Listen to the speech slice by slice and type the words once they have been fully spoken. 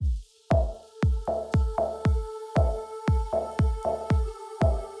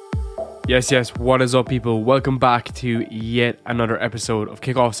Yes. What is up, people? Welcome back to yet another episode of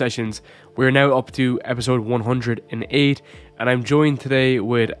Kickoff Sessions. We're now up to episode 108, and I'm joined today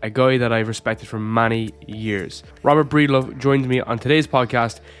with a guy that I've respected for many years. Robert Breedlove joins me on today's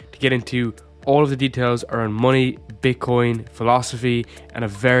podcast to get into all of the details around money, Bitcoin, philosophy, and a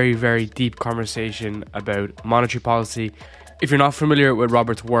very, very deep conversation about monetary policy. If you're not familiar with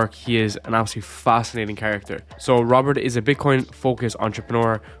Robert's work, he is an absolutely fascinating character. So Robert is a Bitcoin-focused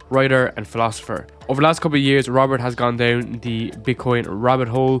entrepreneur, writer, and philosopher. Over the last couple of years, Robert has gone down the Bitcoin rabbit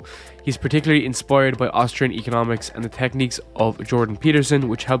hole. He's particularly inspired by Austrian economics and the techniques of Jordan Peterson,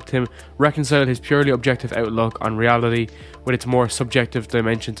 which helped him reconcile his purely objective outlook on reality with its more subjective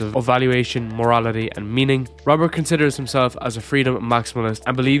dimensions of valuation, morality, and meaning. Robert considers himself as a freedom maximalist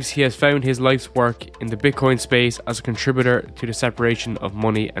and believes he has found his life's work in the Bitcoin space as a contributor to the separation of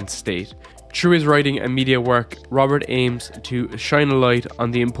money and state. Through his writing and media work, Robert aims to shine a light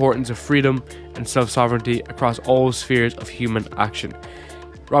on the importance of freedom and self-sovereignty across all spheres of human action.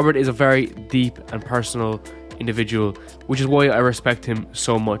 Robert is a very deep and personal individual, which is why I respect him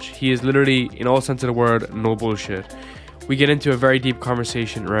so much. He is literally, in all sense of the word, no bullshit. We get into a very deep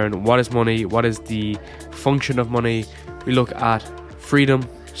conversation around what is money, what is the function of money. We look at freedom,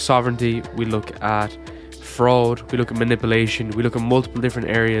 sovereignty, we look at fraud, we look at manipulation, we look at multiple different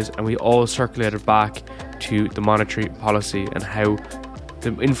areas, and we all circulate it back to the monetary policy and how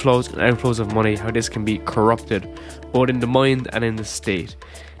the inflows and outflows of money, how this can be corrupted both in the mind and in the state.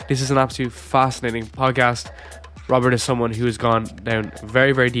 This is an absolute fascinating podcast. Robert is someone who has gone down a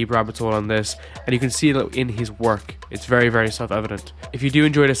very, very deep rabbit hole on this, and you can see it in his work. It's very, very self-evident. If you do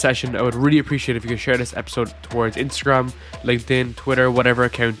enjoy this session, I would really appreciate if you could share this episode towards Instagram, LinkedIn, Twitter, whatever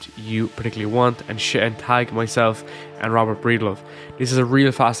account you particularly want, and tag myself and Robert Breedlove. This is a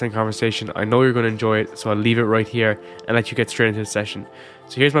real fascinating conversation. I know you're going to enjoy it, so I'll leave it right here and let you get straight into the session.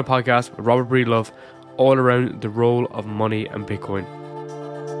 So here's my podcast with Robert Breedlove, all around the role of money and Bitcoin.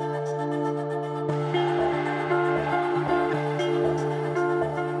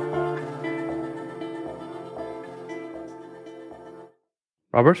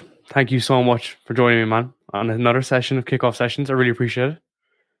 Robert, thank you so much for joining me, man, on another session of Kickoff Sessions. I really appreciate it.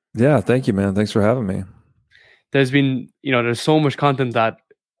 Yeah, thank you, man. Thanks for having me. There's been, there's so much content that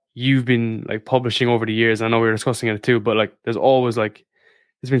you've been publishing over the years. I know we were discussing it too, but there's always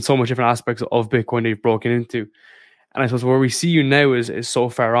there's been so much different aspects of Bitcoin that you've broken into. And I suppose where we see you now is so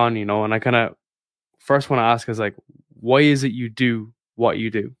far on, and I kind of first want to ask is why is it you do what you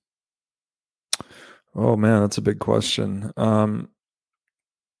do? Oh man, that's a big question.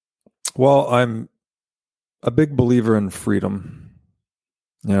 Well, I'm a big believer in freedom,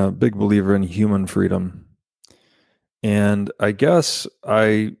 a big believer in human freedom. And I guess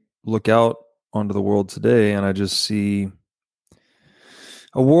I look out onto the world today and I just see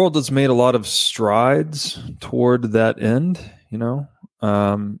a world that's made a lot of strides toward that end,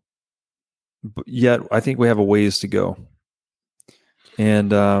 but yet I think we have a ways to go.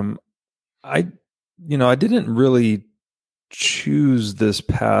 And I didn't really choose this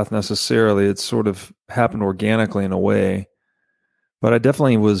path necessarily. It sort of happened organically in a way, but I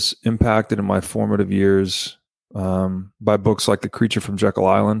definitely was impacted in my formative years by books like The Creature from Jekyll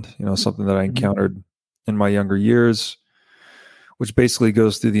Island, something that I encountered in my younger years, which basically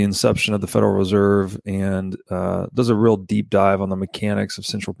goes through the inception of the Federal Reserve and does a real deep dive on the mechanics of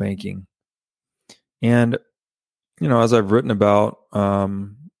central banking. And, as I've written about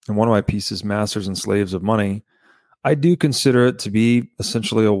in one of my pieces, Masters and Slaves of Money, I do consider it to be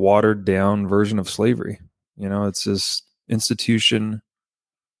essentially a watered down version of slavery. It's this institution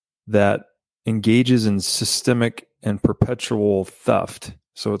that engages in systemic and perpetual theft.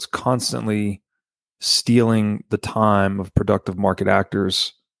 So it's constantly stealing the time of productive market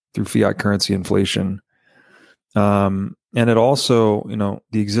actors through fiat currency inflation. And it also,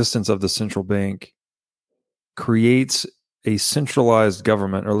 the existence of the central bank creates a centralized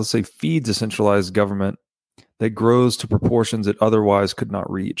government, or let's say feeds a centralized government that grows to proportions it otherwise could not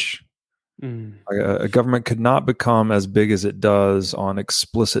reach. A government could not become as big as it does on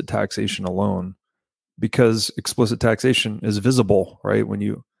explicit taxation alone, because explicit taxation is visible, right? When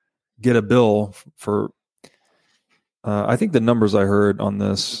you get a bill for, I think the numbers I heard on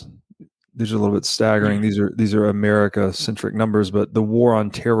this, these are a little bit staggering. These are America-centric numbers, but the war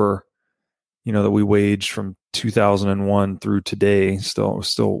on terror, that we waged from 2001 through today, still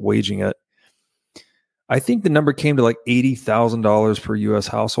waging it. I think the number came to $80,000 per U.S.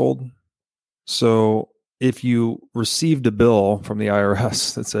 household. So if you received a bill from the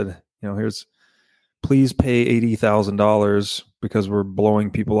IRS that said, please pay $80,000 because we're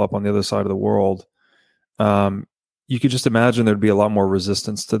blowing people up on the other side of the world, you could just imagine there'd be a lot more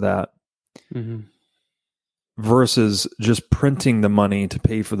resistance to that. Mm-hmm. versus just printing the money to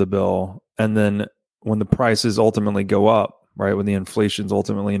pay for the bill. And then when the prices ultimately go up, right, when the inflation's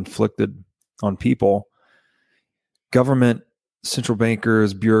ultimately inflicted on people, government, central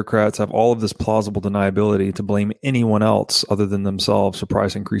bankers, bureaucrats have all of this plausible deniability to blame anyone else other than themselves for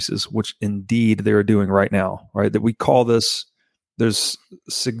price increases, which indeed they're doing right now, right? That we call this, there's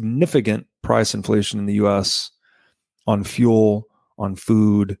significant price inflation in the US on fuel, on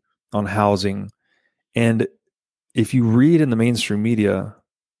food, on housing. And if you read in the mainstream media,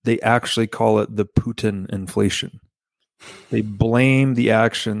 they actually call it the Putin inflation. They blame the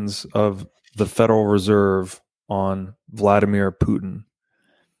actions of the Federal Reserve on Vladimir Putin.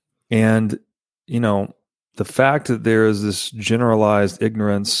 And, the fact that there is this generalized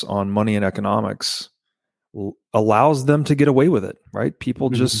ignorance on money and economics allows them to get away with it, right? People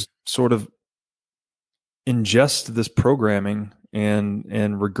just sort of ingest this programming and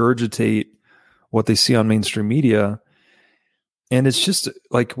regurgitate what they see on mainstream media. And it's just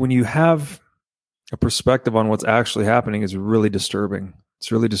like when you have a perspective on what's actually happening is really disturbing.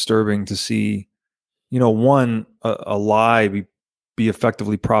 It's really disturbing to see, one, a lie be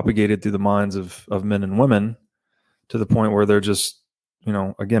effectively propagated through the minds of men and women to the point where they're just,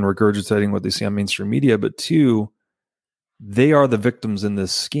 again, regurgitating what they see on mainstream media. But two, they are the victims in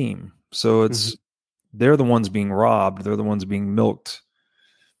this scheme. So they're the ones being robbed. They're the ones being milked,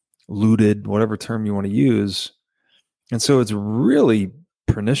 looted, whatever term you want to use. And so it's really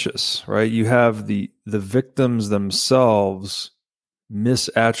pernicious, right? You have the victims themselves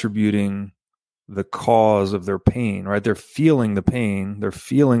misattributing the cause of their pain, right? They're feeling the pain. They're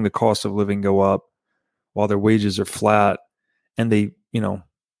feeling the cost of living go up while their wages are flat. And they,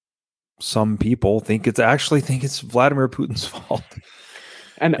 some people think it's Vladimir Putin's fault.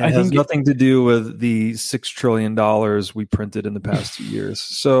 And it has nothing to do with the $6 trillion we printed in the past 2 years.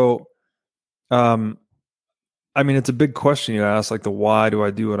 So, it's a big question you ask, like the why do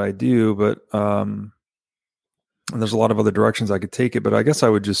I do what I do? But and there's a lot of other directions I could take it. But I guess I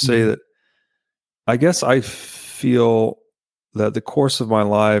would just say that I feel that the course of my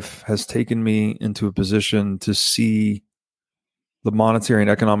life has taken me into a position to see the monetary and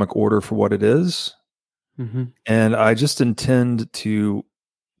economic order for what it is. Mm-hmm. And I just intend to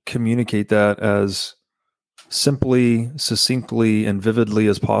communicate that as simply, succinctly, and vividly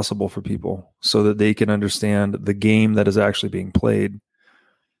as possible for people so that they can understand the game that is actually being played.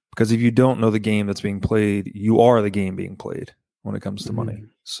 Because if you don't know the game that's being played, you are the game being played when it comes to money.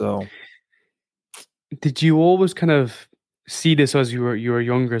 So did you always kind of see this as you were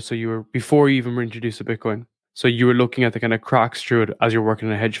younger? So you were, before you even were introduced to Bitcoin, so you were looking at the kind of cracks through it as you're working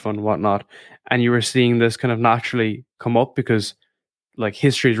in a hedge fund and whatnot, and you were seeing this kind of naturally come up because like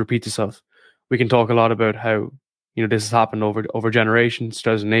history repeats itself. We can talk a lot about how, this has happened over generations,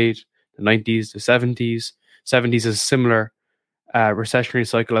 2008, the 90s, the 70s. 70s is a similar recessionary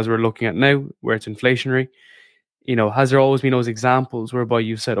cycle as we're looking at now, where it's inflationary. Has there always been those examples whereby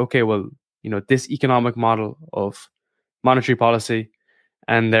you've said, okay, well, this economic model of monetary policy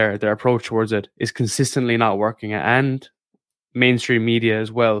and their approach towards it is consistently not working, and mainstream media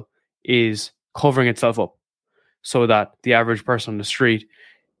as well is covering itself up so that the average person on the street,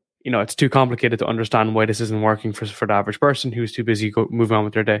 it's too complicated to understand why this isn't working for the average person who's too busy moving on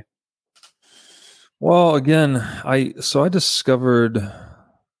with their day? Well, again, I discovered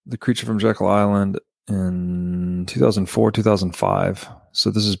The Creature from Jekyll Island in 2004, 2005. So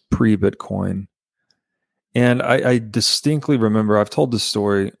this is pre-Bitcoin. And I distinctly remember, I've told this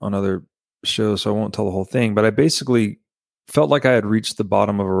story on other shows, so I won't tell the whole thing, but I basically felt like I had reached the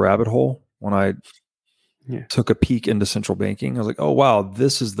bottom of a rabbit hole when I took a peek into central banking. I was like, oh, wow,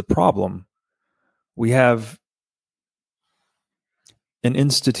 this is the problem. We have an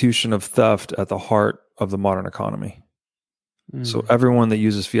institution of theft at the heart of the modern economy. So everyone that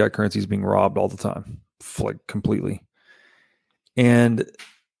uses fiat currency is being robbed all the time, like completely. And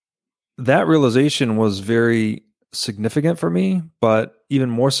that realization was very significant for me, but even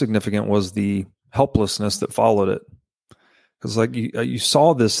more significant was the helplessness that followed it. Because like you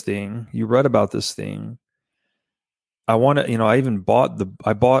saw this thing, you read about this thing. I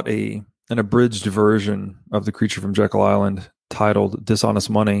bought an abridged version of The Creature from Jekyll Island titled Dishonest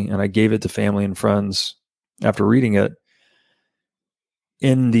Money, and I gave it to family and friends after reading it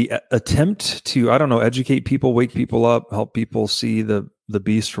in the attempt to, educate people, wake people up, help people see the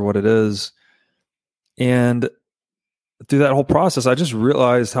beast for what it is. And through that whole process, I just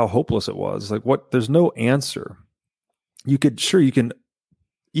realized how hopeless it was. Like, there's no answer. I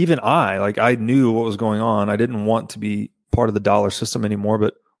knew what was going on. I didn't want to be part of the dollar system anymore,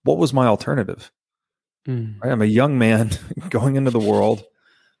 but what was my alternative? Right? I'm a young man going into the world.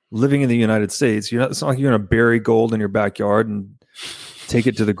 living in the United States. It's not like you're going to bury gold in your backyard and take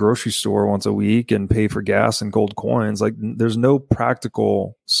it to the grocery store once a week and pay for gas and gold coins. Like, there's no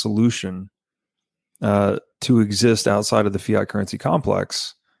practical solution to exist outside of the fiat currency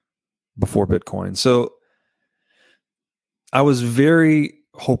complex before Bitcoin. So I was very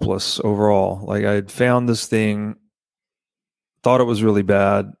hopeless overall. Like, I had found this thing, thought it was really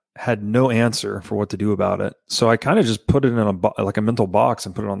bad, had no answer for what to do about it. So I kind of just put it in a mental box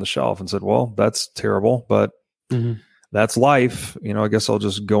and put it on the shelf and said, well, that's terrible, but that's life. I guess I'll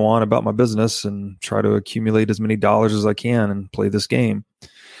just go on about my business and try to accumulate as many dollars as I can and play this game.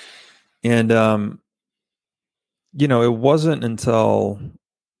 And, it wasn't until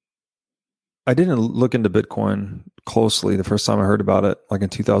I didn't look into Bitcoin closely the first time I heard about it, like in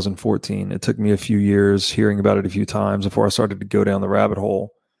 2014. It took me a few years hearing about it a few times before I started to go down the rabbit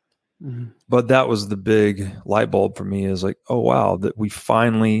hole. But that was the big light bulb for me, is like, oh, wow, that we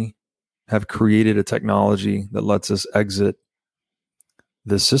finally have created a technology that lets us exit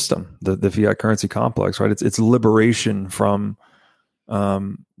this system, the fiat currency complex, right? It's liberation from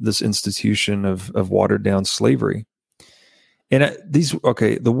this institution of watered down slavery. And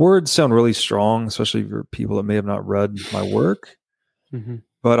the words sound really strong, especially for people that may have not read my work,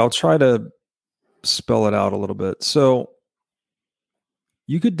 but I'll try to spell it out a little bit. So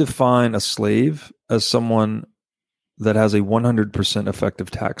you could define a slave as someone that has a 100% effective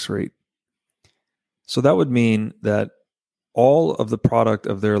tax rate. So that would mean that all of the product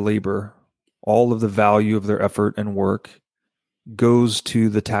of their labor, all of the value of their effort and work goes to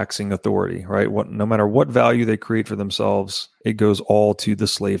the taxing authority, right? No matter what value they create for themselves, it goes all to the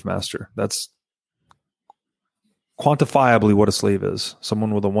slave master. That's quantifiably what a slave is,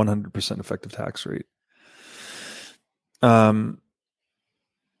 someone with a 100% effective tax rate.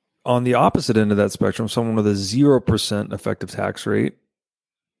 On the opposite end of that spectrum, someone with a 0% effective tax rate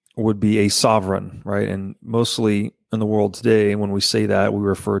would be a sovereign, right? And mostly in the world today, when we say that, we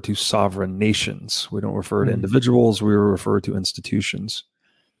refer to sovereign nations. We don't refer to individuals, we refer to institutions.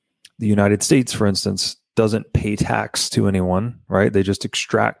 The United States, for instance, doesn't pay tax to anyone, right? They just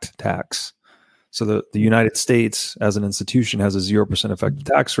extract tax. So the United States as an institution has a 0% effective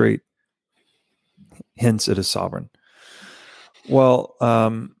tax rate, hence it is sovereign. Well,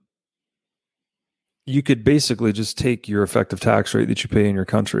 you could basically just take your effective tax rate that you pay in your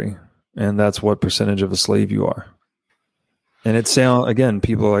country, and that's what percentage of a slave you are. And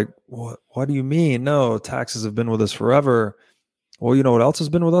people are like, what do you mean? No, taxes have been with us forever. Well, you know what else has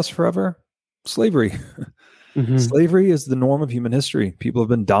been with us forever? Slavery. Slavery is the norm of human history. People have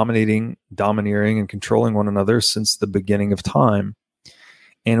been domineering, and controlling one another since the beginning of time.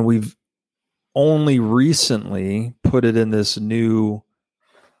 And we've only recently put it in this new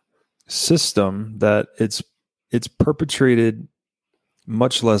system that it's perpetrated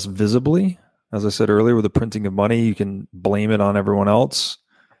much less visibly. As I said earlier, with the printing of money, you can blame it on everyone else.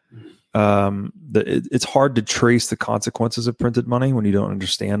 It's hard to trace the consequences of printed money when you don't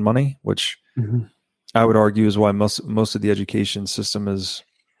understand money, which I would argue is why most of the education system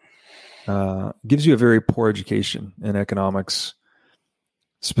gives you a very poor education in economics,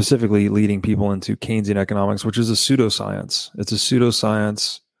 specifically leading people into Keynesian economics, which is a pseudoscience. It's a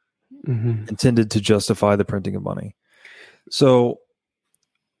pseudoscience intended to justify the printing of money. So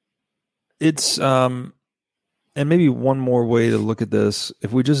it's, and maybe one more way to look at this,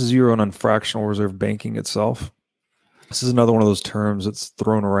 if we just zero in on fractional reserve banking itself, this is another one of those terms that's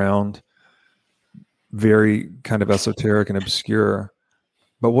thrown around, very kind of esoteric and obscure.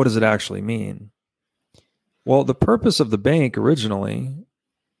 But what does it actually mean? Well, the purpose of the bank originally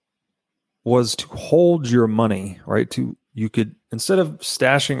was to hold your money, right? You could, instead of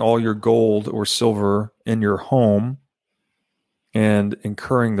stashing all your gold or silver in your home and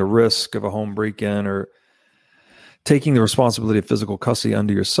incurring the risk of a home break-in or taking the responsibility of physical custody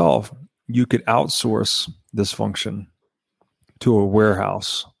unto yourself, you could outsource this function to a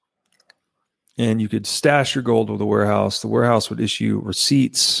warehouse. And you could stash your gold with a warehouse. The warehouse would issue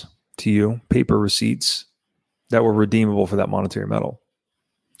receipts to you, paper receipts, that were redeemable for that monetary metal.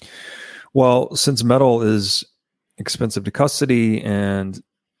 Well, since metal is expensive to custody and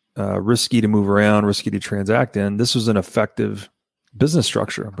risky to move around, risky to transact in, this was an effective business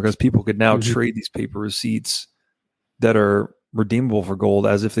structure because people could now trade these paper receipts that are redeemable for gold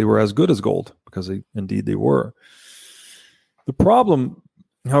as if they were as good as gold, because indeed they were. The problem,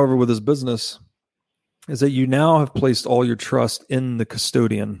 however, with this business is that you now have placed all your trust in the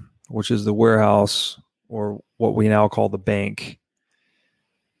custodian, which is the warehouse, or what we now call the bank.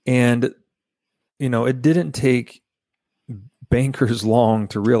 And, it didn't take bankers long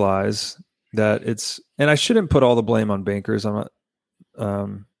to realize that and I shouldn't put all the blame on bankers. I'm not,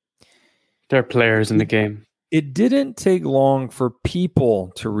 They're players in the game. It didn't take long for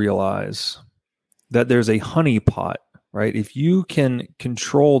people to realize that there's a honeypot, right? If you can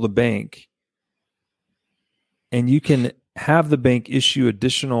control the bank and you can have the bank issue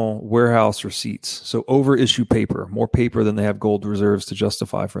additional warehouse receipts, so over issue paper, more paper than they have gold reserves to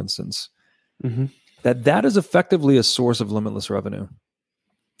justify, for instance, that is effectively a source of limitless revenue.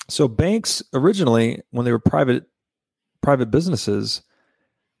 So banks originally, when they were private businesses,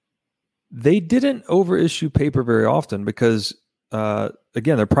 they didn't overissue paper very often because,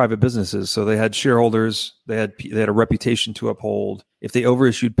 again, they're private businesses. So they had shareholders, they had a reputation to uphold. If they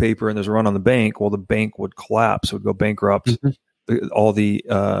overissued paper and there's a run on the bank, well, the bank would collapse, would go bankrupt. All the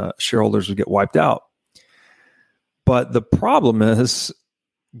shareholders would get wiped out. But the problem is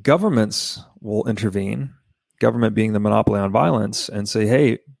governments will intervene, government being the monopoly on violence, and say,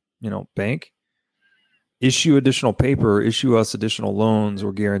 hey, bank, issue additional paper, issue us additional loans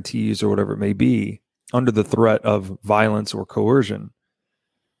or guarantees or whatever it may be under the threat of violence or coercion.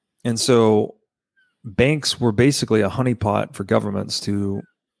 And so banks were basically a honeypot for governments to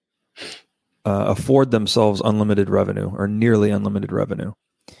afford themselves unlimited revenue or nearly unlimited revenue.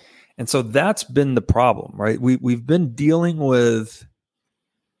 And so that's been the problem, right? We've been dealing with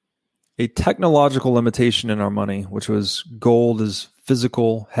a technological limitation in our money, which was gold is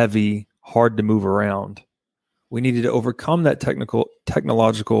physical, heavy, hard to move around. We needed to overcome that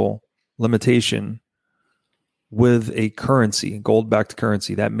technological limitation with a currency, gold-backed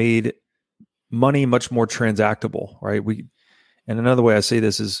currency that made money much more transactable, right? And another way I say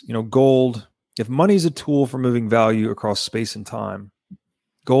this is, gold, if money is a tool for moving value across space and time,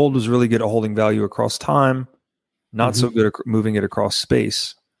 gold was really good at holding value across time, not so good at moving it across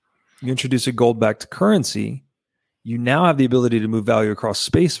space. You introduce a gold-backed currency, you now have the ability to move value across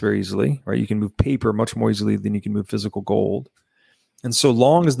space very easily, right? You can move paper much more easily than you can move physical gold. And so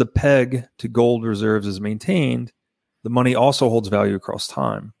long as the peg to gold reserves is maintained, the money also holds value across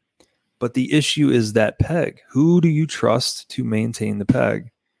time. But the issue is that peg. Who do you trust to maintain the peg?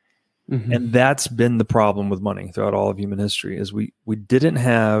 And that's been the problem with money throughout all of human history, is we didn't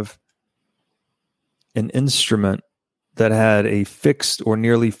have an instrument that had a fixed or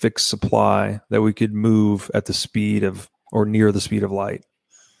nearly fixed supply that we could move at the speed of or near the speed of light.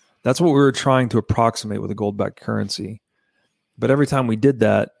 That's what we were trying to approximate with a gold-backed currency. But every time we did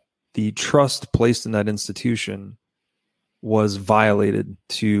that, the trust placed in that institution was violated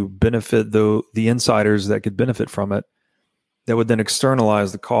to benefit the insiders that could benefit from it, that would then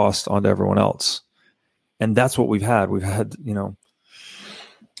externalize the cost onto everyone else. And that's what we've had. We've had,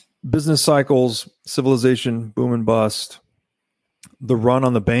 business cycles, civilization, boom and bust. The run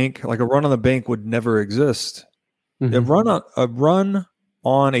on the bank, like a run on the bank would never exist. A run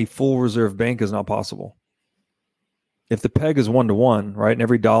on a full reserve bank is not possible. If the peg is 1-to-1, right, and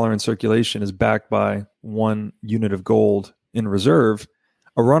every dollar in circulation is backed by 1 unit of gold in reserve,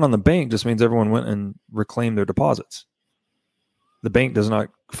 a run on the bank just means everyone went and reclaimed their deposits. The bank does not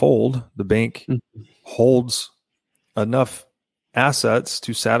fold. The bank holds enough assets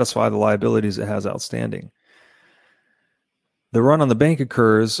to satisfy the liabilities it has outstanding. The run on the bank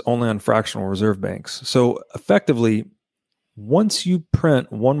occurs only on fractional reserve banks. So effectively, once you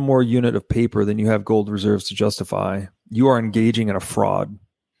print 1 more unit of paper than you have gold reserves to justify, you are engaging in a fraud.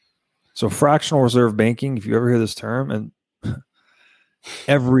 So fractional reserve banking, if you ever hear this term, and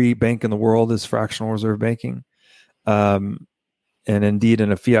every bank in the world is fractional reserve banking. And indeed,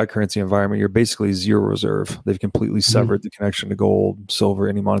 in a fiat currency environment, you're basically zero reserve. They've completely severed the connection to gold, silver,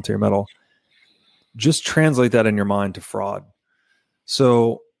 any monetary metal. Just translate that in your mind to fraud.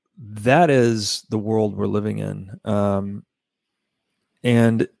 So that is the world we're living in.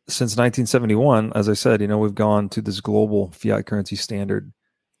 And since 1971, as I said, we've gone to this global fiat currency standard.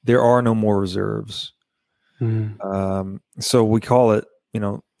 There are no more reserves. So we call it,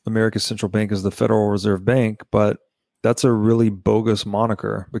 America's central bank is the Federal Reserve Bank, but that's a really bogus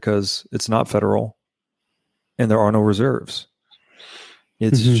moniker because it's not federal and there are no reserves.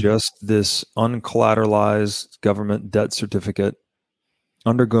 It's just this uncollateralized government debt certificate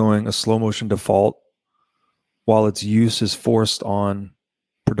undergoing a slow motion default while its use is forced on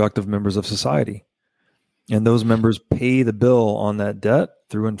productive members of society. And those members pay the bill on that debt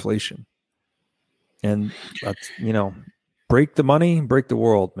through inflation. And that's, break the money, break the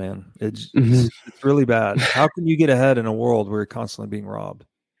world, man. It's really bad. How can you get ahead in a world where you're constantly being robbed?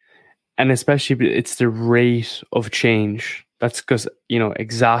 And especially it's the rate of change that's because,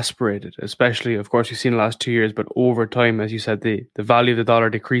 exasperated, especially, of course, we've seen the last 2 years, but over time, as you said, the value of the dollar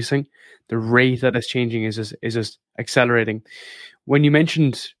decreasing, the rate that it's changing is just accelerating. When you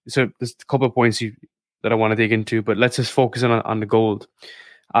mentioned, so there's a couple of points that I want to dig into, but let's just focus on the gold.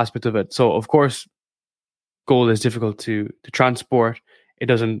 aspect of it. So of course, gold is difficult to transport. It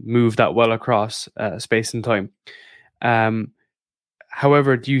doesn't move that well across space and time.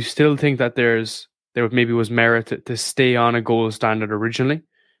 However, do you still think that there maybe was merit to stay on a gold standard originally?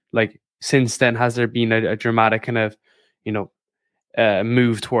 Like since then, has there been a dramatic kind of,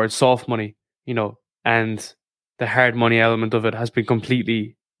 move towards soft money, and the hard money element of it has been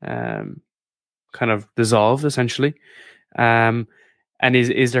completely kind of dissolved essentially? And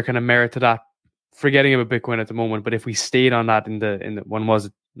is there kind of merit to that? Forgetting about Bitcoin at the moment, but if we stayed on that in the when was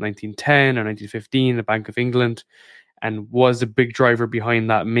it 1910 or 1915, the Bank of England, and was the big driver behind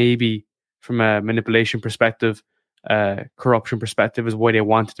that maybe from a manipulation perspective, corruption perspective, is why they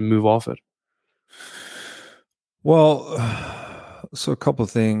wanted to move off it? Well, so a couple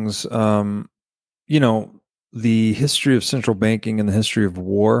of things. The history of central banking and the history of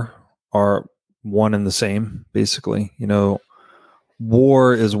war are one and the same, basically.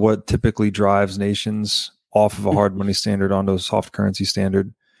 War is what typically drives nations off of a hard money standard onto a soft currency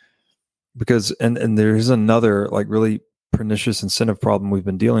standard. Because, and there's another like really pernicious incentive problem we've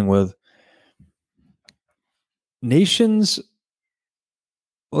been dealing with. Nations,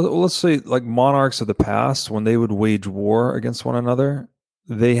 let's say like monarchs of the past, when they would wage war against one another,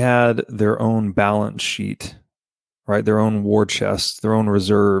 they had their own balance sheet, right? Their own war chest, their own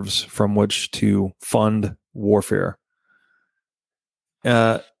reserves from which to fund warfare.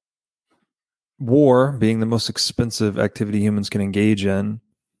 War being the most expensive activity humans can engage in,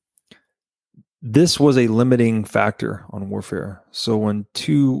 this was a limiting factor on warfare. So when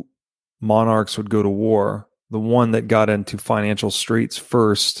two monarchs would go to war, the one that got into financial straits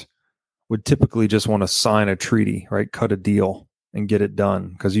first would typically just want to sign a treaty, right? Cut a deal and get it done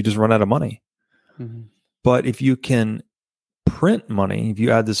because you just run out of money. Mm-hmm. But if you can print money, if you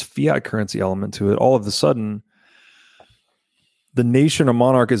add this fiat currency element to it, all of a sudden, the nation or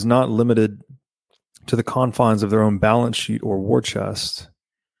monarch is not limited to the confines of their own balance sheet or war chest.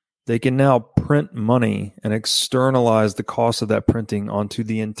 They can now print money and externalize the cost of that printing onto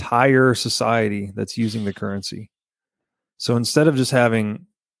the entire society that's using the currency. So instead of just having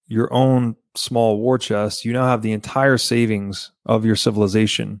your own small war chest, you now have the entire savings of your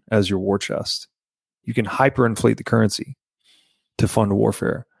civilization as your war chest. You can hyperinflate the currency to fund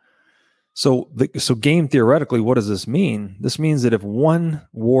warfare. So game theoretically, what does this mean? This means that if one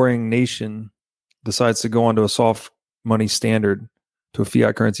warring nation decides to go onto a soft money standard, to a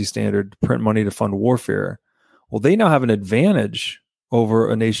fiat currency standard, print money to fund warfare, well, they now have an advantage over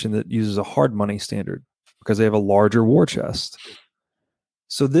a nation that uses a hard money standard because they have a larger war chest.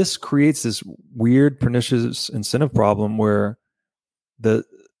 So this creates this weird, pernicious incentive problem where the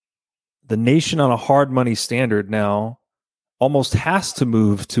nation on a hard money standard now almost has to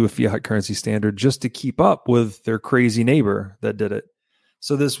move to a fiat currency standard just to keep up with their crazy neighbor that did it.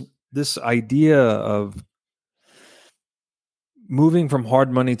 So this idea of moving from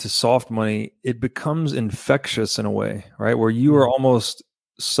hard money to soft money, it becomes infectious in a way, right? Where you are almost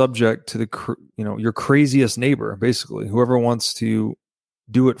subject to your craziest neighbor, basically. Whoever wants to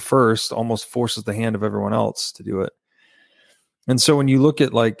do it first almost forces the hand of everyone else to do it. And so when you look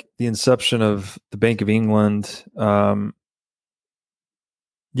at like the inception of the Bank of England,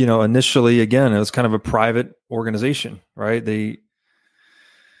 initially, again, it was kind of a private organization, right? They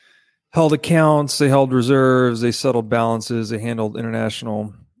held accounts, they held reserves, they settled balances, they handled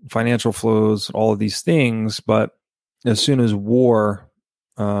international financial flows, all of these things. But as soon as war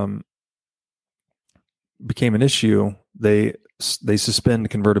became an issue, they suspend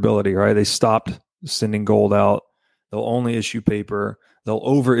convertibility, right? They stopped sending gold out. They'll only issue paper. They'll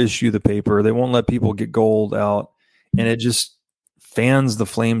overissue the paper. They won't let people get gold out. And it just fans the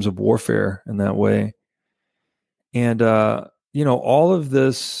flames of warfare in that way. And, all of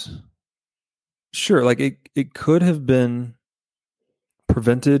this, sure, like it could have been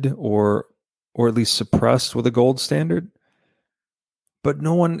prevented or at least suppressed with a gold standard. But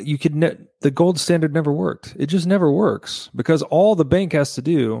the gold standard never worked. It just never works because all the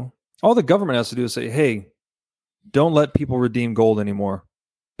government has to do is say, hey, don't let people redeem gold anymore,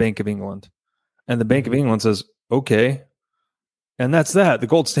 Bank of England. And the Bank of England says, okay. And that's that. The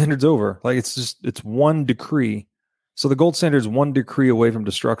gold standard's over. Like it's one decree. So the gold standard is one decree away from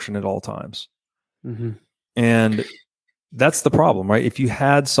destruction at all times. Mm-hmm. And that's the problem, right? If you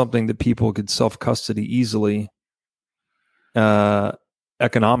had something that people could self-custody easily,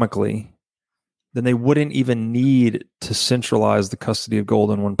 economically, then they wouldn't even need to centralize the custody of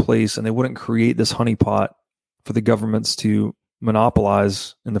gold in one place, and they wouldn't create this honeypot for the governments to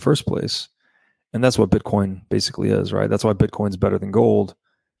monopolize in the first place. And that's what Bitcoin basically is, right? That's why Bitcoin's better than gold,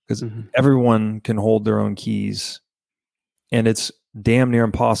 because everyone can hold their own keys. And it's damn near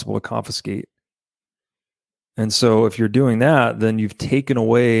impossible to confiscate. And so if you're doing that, then you've taken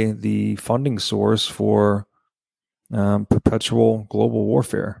away the funding source for perpetual global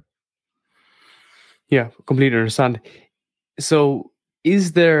warfare. Yeah, completely understand. So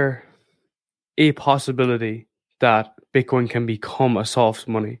is there a possibility that Bitcoin can become a soft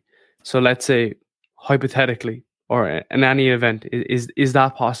money? So let's say hypothetically, or in any event, is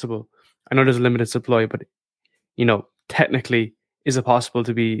that possible? I know there's a limited supply, but technically, is it possible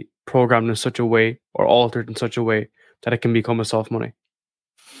to be programmed in such a way or altered in such a way that it can become a soft money?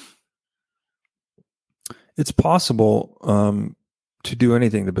 It's possible to do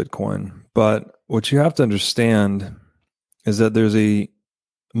anything to Bitcoin, but what you have to understand is that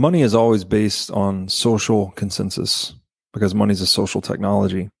money is always based on social consensus because money is a social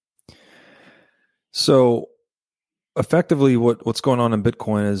technology. So effectively what's going on in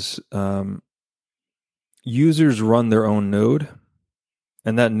Bitcoin is users run their own node,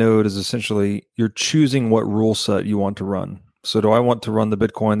 and that node is essentially you're choosing what rule set you want to run. So do I want to run the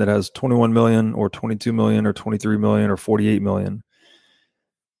Bitcoin that has 21 million or 22 million or 23 million or 48 million?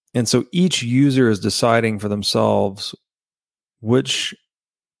 And so each user is deciding for themselves which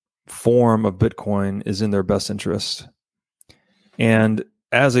form of Bitcoin is in their best interest. And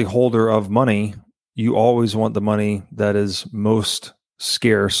as a holder of money, you always want the money that is most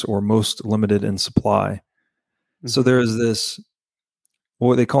scarce or most limited in supply. Mm-hmm. So there is this,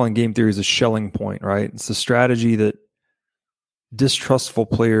 what they call in game theory is a shelling point, right? It's the strategy that distrustful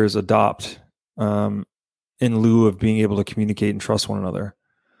players adopt in lieu of being able to communicate and trust one another.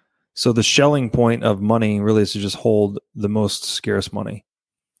 So the shelling point of money really is to just hold the most scarce money.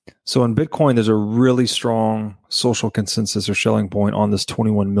 So in Bitcoin, there's a really strong social consensus or shelling point on this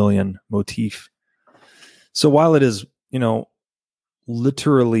 21 million motif. So while it is,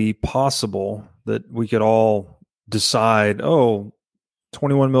 literally possible that we could all decide,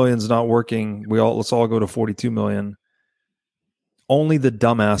 21 million is not working, let's all go to 42 million. Only the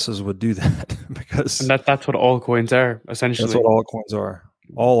dumbasses would do that because and that's what altcoins are, essentially. That's what altcoins are.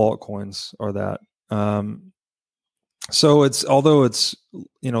 All altcoins are that. So although it's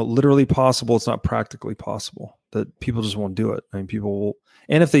literally possible, it's not practically possible. That people just won't do it. I mean, people will,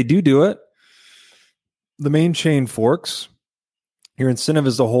 and if they do it, the main chain forks. Your incentive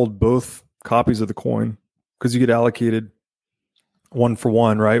is to hold both copies of the coin because you get allocated one for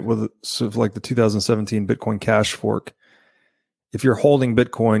one, right? With sort of like the 2017 Bitcoin Cash fork. If you're holding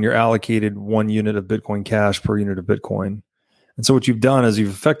Bitcoin, you're allocated 1 unit of Bitcoin Cash per unit of Bitcoin. And so what you've done is you've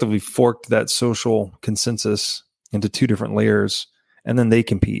effectively forked that social consensus into 2 different layers, and then they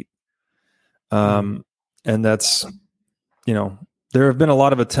compete. And that's, there have been a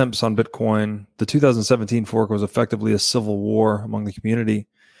lot of attempts on Bitcoin. The 2017 fork was effectively a civil war among the community.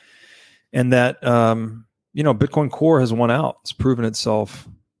 And that, Bitcoin Core has won out. It's proven itself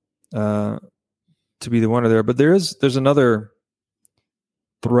to be the winner there. But there's another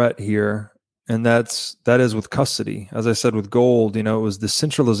threat here, and that is with custody. As I said, with gold, it was the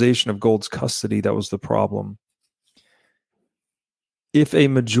centralization of gold's custody that was the problem. If a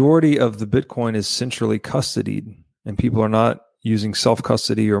majority of the Bitcoin is centrally custodied and people are not using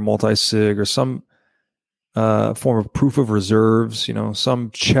self-custody or multi-sig or some form of proof of reserves,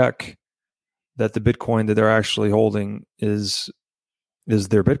 some check that the Bitcoin that they're actually holding is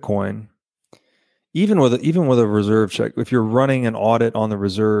their Bitcoin. Even with a reserve check, if you're running an audit on the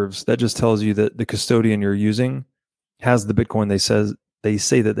reserves, that just tells you that the custodian you're using has the Bitcoin they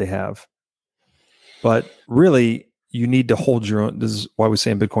say that they have. But really, you need to hold your own. This is why we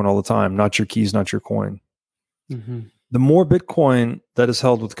say in Bitcoin all the time, not your keys, not your coin. Mm-hmm. The more Bitcoin that is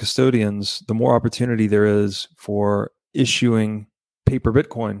held with custodians, the more opportunity there is for issuing paper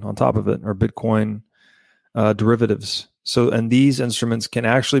Bitcoin on top of it, or Bitcoin derivatives. So, and these instruments can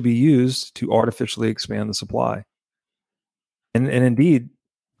actually be used to artificially expand the supply. And indeed,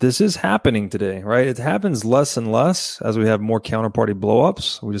 this is happening today, right? It happens less and less as we have more counterparty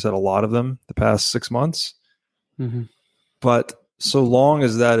blowups. We just had a lot of them the past 6 months. Mm-hmm. But so long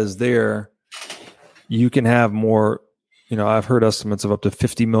as that is there, you can have more. I've heard estimates of up to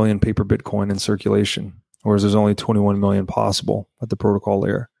 50 million paper Bitcoin in circulation, whereas there's only 21 million possible at the protocol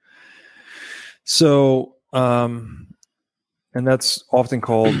layer. So, and that's often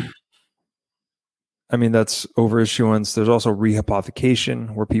called, that's overissuance. There's also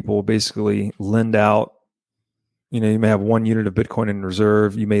rehypothecation, where people will basically lend out. You may have 1 unit of Bitcoin in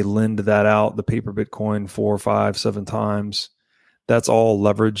reserve. You may lend that out, the paper Bitcoin, 4, 5, 7 times. That's all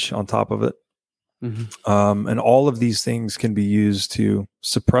leverage on top of it. Mm-hmm. And all of these things can be used to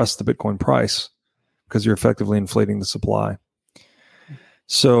suppress the Bitcoin price because you're effectively inflating the supply.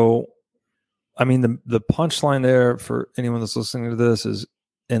 So I mean, the punchline there for anyone that's listening to this is,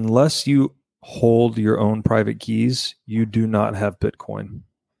 unless you hold your own private keys, you do not have Bitcoin.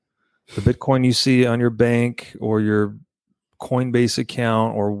 The Bitcoin you see on your bank or your Coinbase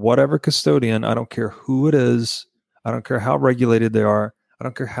account or whatever custodian, I don't care who it is. I don't care how regulated they are. I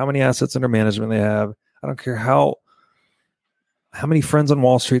don't care how many assets under management they have. I don't care how many friends on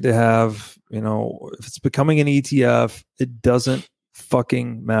Wall Street they have. You know, if it's becoming an ETF, it doesn't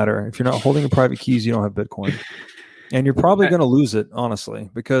fucking matter. If you're not holding your private keys, you don't have Bitcoin. And you're probably going to lose it, honestly,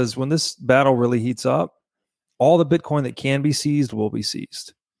 because when this battle really heats up, all the Bitcoin that can be seized will be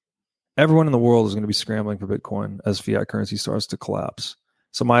seized. Everyone in the world is going to be scrambling for Bitcoin as fiat currency starts to collapse.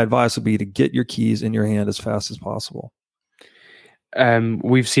 So my advice would be to get your keys in your hand as fast as possible.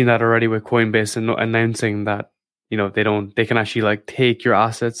 We've seen that already with Coinbase announcing that, you know, they can actually like take your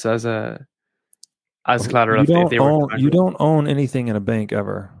assets as collateral. You don't own anything in a bank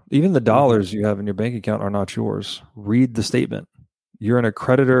ever. Even the dollars you have in your bank account are not yours. Read the statement. You're in a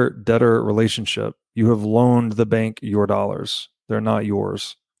creditor-debtor relationship. You have loaned the bank your dollars. They're not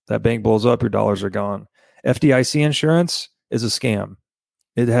yours. That bank blows up, your dollars are gone. FDIC insurance is a scam.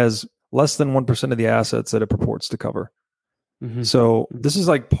 It has less than 1% of the assets that it purports to cover. So this is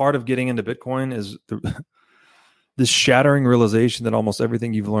like part of getting into Bitcoin is this shattering realization that almost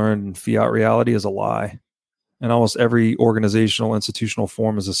everything you've learned in fiat reality is a lie. And almost every organizational, institutional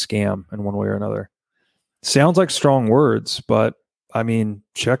form is a scam in one way or another. Sounds like strong words, but I mean,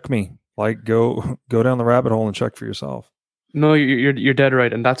 check me. Like go down the rabbit hole and check for yourself. No, you're dead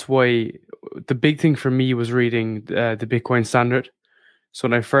right, and that's why the big thing for me was reading the Bitcoin Standard. So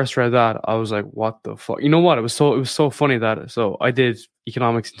when I first read that, I was like, "What the fuck?" You know what? It was so funny that I did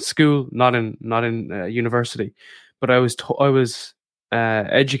economics in school, not in university, but I was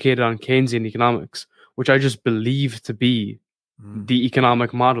educated on Keynesian economics, which I just believed to be the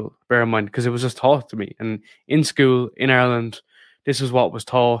economic model. Bear in mind, because it was just taught to me, and in school in Ireland, this is what was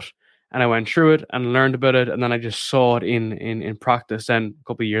taught. And I went through it and learned about it, and then I just saw it in practice then a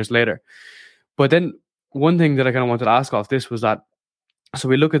couple of years later. But then one thing that I kind of wanted to ask off this was that, so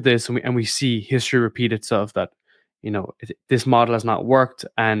we look at this and we see history repeat itself, that, you know, this model has not worked,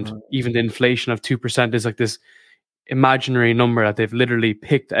 and even the inflation of 2% is like this imaginary number that they've literally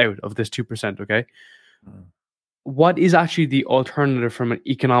picked out of this 2%, okay? What is actually the alternative from an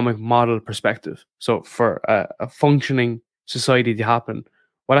economic model perspective? So for a functioning society to happen,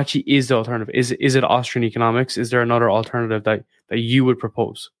 what actually is the alternative? Is it Austrian economics? Is there another alternative that you would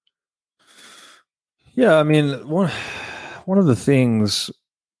propose? Yeah, I mean, one of the things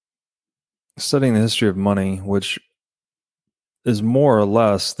studying the history of money, which is more or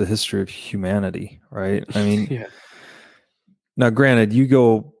less the history of humanity, right? I mean, Now granted, you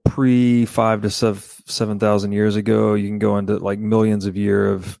go pre 5,000 to 7,000 years ago, you can go into like millions of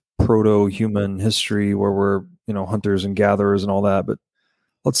years of proto-human history where we're, you know, hunters and gatherers and all that, but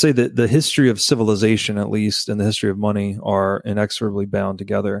let's say that the history of civilization, at least, and the history of money are inexorably bound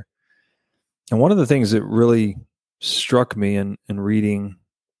together. And one of the things that really struck me in reading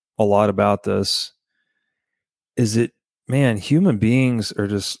a lot about this is that, man, human beings are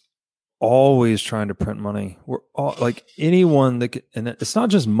just always trying to print money. We're all like anyone that can, and it's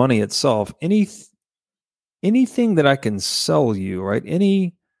not just money itself, anything that I can sell you, right?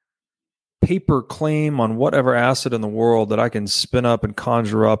 Any paper claim on whatever asset in the world that I can spin up and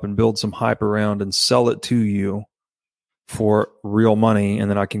conjure up and build some hype around and sell it to you for real money. And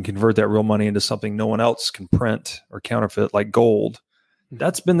then I can convert that real money into something no one else can print or counterfeit, like gold.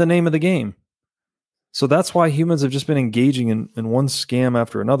 That's been the name of the game. So that's why humans have just been engaging in one scam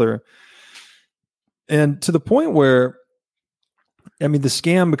after another. And to the point where, I mean, the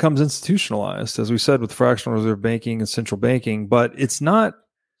scam becomes institutionalized, as we said, with fractional reserve banking and central banking, but it's not.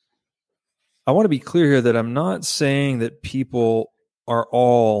 I want to be clear here that I'm not saying that people are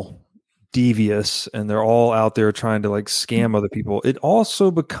all devious and they're all out there trying to like scam other people. It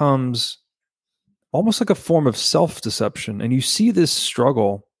also becomes almost like a form of self-deception. And you see this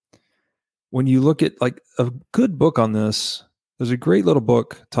struggle when you look at like a good book on this. There's a great little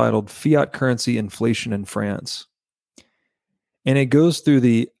book titled Fiat Currency Inflation in France. And it goes through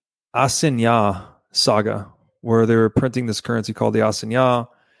the assignat saga, where they were printing this currency called the assignat.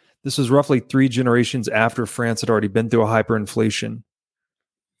 This was roughly 3 generations after France had already been through a hyperinflation.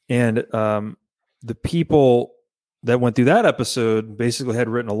 And the people that went through that episode basically had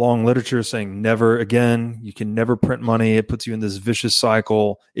written a long literature saying, never again, you can never print money. It puts you in this vicious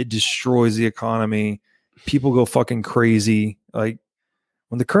cycle. It destroys the economy. People go fucking crazy. Like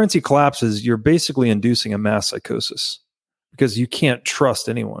when the currency collapses, you're basically inducing a mass psychosis because you can't trust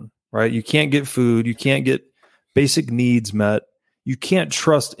anyone, right? You can't get food. You can't get basic needs met. you can't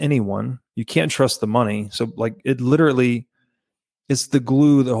trust anyone. You can't trust the money. So like it literally, it's the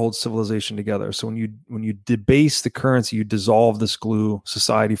glue that holds civilization together. So when you debase the currency, you dissolve this glue,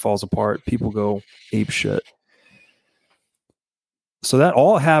 society falls apart, people go ape shit. So that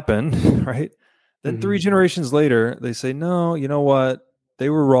all happened, right? Then 3 generations later, they say, no, you know what? They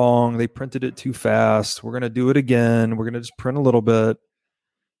were wrong. They printed it too fast. We're going to do it again. We're going to just print a little bit.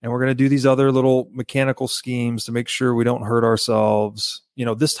 And we're going to do these other little mechanical schemes to make sure we don't hurt ourselves. You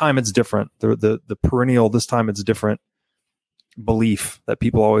know, this time it's different. The perennial, this time it's different belief that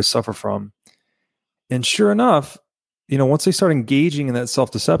people always suffer from. And sure enough, you know, once they start engaging in that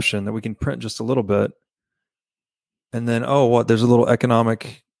self-deception that we can print just a little bit, and then, there's a little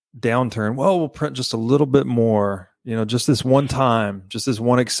economic downturn. Well, we'll print just a little bit more, you know, just this one time, just this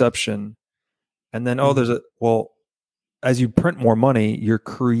one exception. And then, as you print more money, you're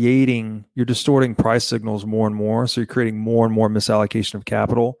distorting price signals more and more. So you're creating more and more misallocation of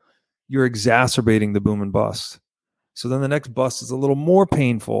capital. You're exacerbating the boom and bust. So then the next bust is a little more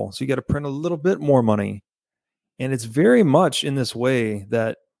painful. So you got to print a little bit more money. And it's very much in this way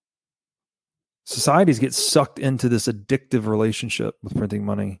that societies get sucked into this addictive relationship with printing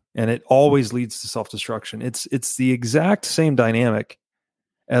money. And it always leads to self-destruction. It's the exact same dynamic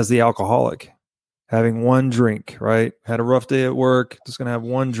as the alcoholic. Having one drink, right? Had a rough day at work, just going to have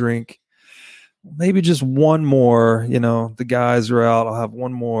one drink. Maybe just one more, you know, the guys are out, I'll have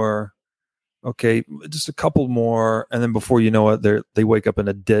one more. Okay, just a couple more. And then before you know it, they wake up in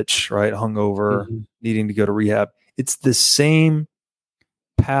a ditch, right? Hungover, needing to go to rehab. It's the same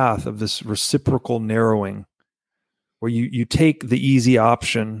path of this reciprocal narrowing where you take the easy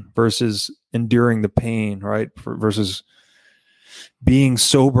option versus enduring the pain, right? Versus being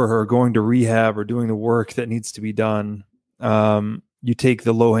sober or going to rehab or doing the work that needs to be done. You take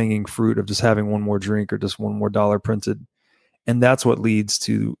the low-hanging fruit of just having one more drink or just one more dollar printed. And that's what leads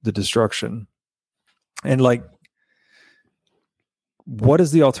to the destruction. And like, what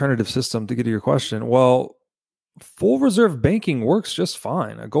is the alternative system, to get to your question? Well, full reserve banking works just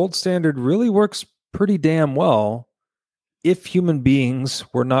fine. A gold standard really works pretty damn well if human beings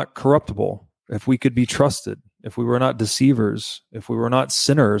were not corruptible, if we could be trusted, if we were not deceivers, if we were not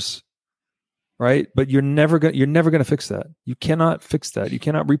sinners, right? But you're never going to fix that. You cannot fix that. You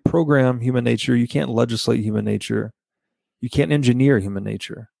cannot reprogram human nature. You can't legislate human nature. You can't engineer human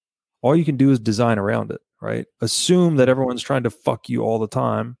nature. All you can do is design around it, right? Assume that everyone's trying to fuck you all the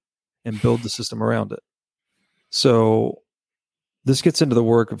time and build the system around it. So this gets into the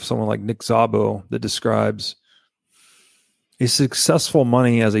work of someone like Nick Szabo that describes a successful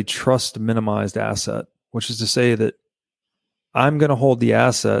money as a trust minimized asset, which is to say that I'm going to hold the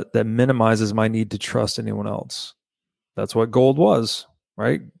asset that minimizes my need to trust anyone else. That's what gold was,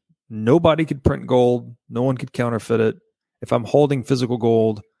 right? Nobody could print gold. No one could counterfeit it. If I'm holding physical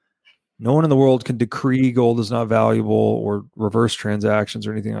gold, no one in the world can decree gold is not valuable or reverse transactions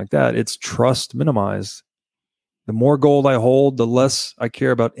or anything like that. It's trust minimized. The more gold I hold, the less I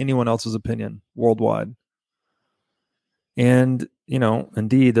care about anyone else's opinion worldwide. And, you know,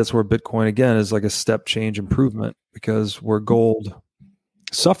 indeed, that's where Bitcoin, again, is like a step change improvement, because where gold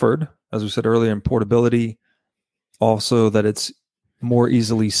suffered, as we said earlier, in portability, also that it's more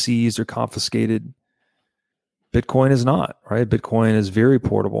easily seized or confiscated, Bitcoin is not, right? Bitcoin is very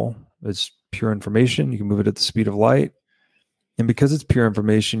portable. It's pure information. You can move it at the speed of light. And because it's pure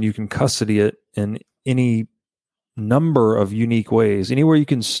information, you can custody it in any number of unique ways. Anywhere you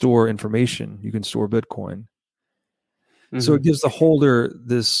can store information, you can store Bitcoin. So it gives the holder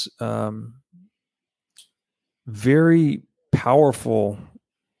this very powerful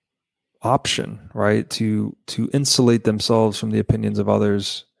option, right? To insulate themselves from the opinions of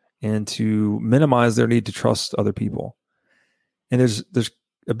others and to minimize their need to trust other people. And there's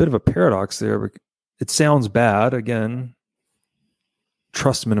a bit of a paradox there. It sounds bad. Again,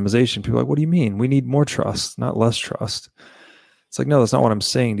 trust minimization. People are like, what do you mean? We need more trust, not less trust. It's like, no, that's not what I'm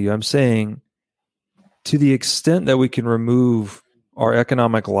saying to you. I'm saying to the extent that we can remove our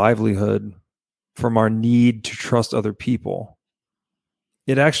economic livelihood from our need to trust other people,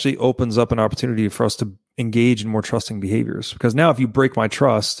 it actually opens up an opportunity for us to engage in more trusting behaviors. Because now if you break my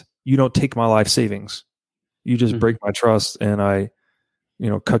trust, you don't take my life savings. You just break my trust and I,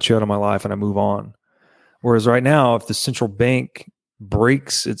 cut you out of my life and I move on. Whereas right now, if the central bank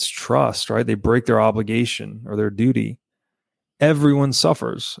breaks its trust, right, they break their obligation or their duty, everyone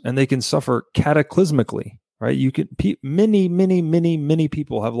suffers, and they can suffer cataclysmically, right? Many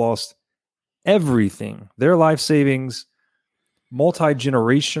people have lost everything. Their life savings,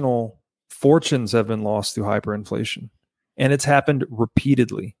 multi-generational fortunes have been lost through hyperinflation, and it's happened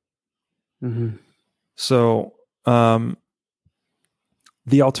repeatedly. So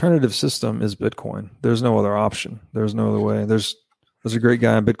the alternative system is Bitcoin. There's no other option. There's no other way. There's a great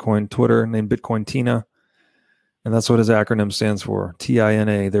guy on Bitcoin Twitter named Bitcoin Tina, and that's what his acronym stands for,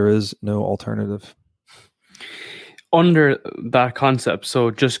 TINA. There is no alternative. Under that concept, so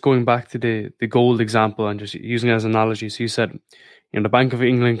just going back to the gold example and just using it as an analogy. So you said, the Bank of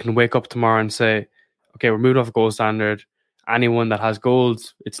England can wake up tomorrow and say, okay, we're moved off a gold standard. Anyone that has gold,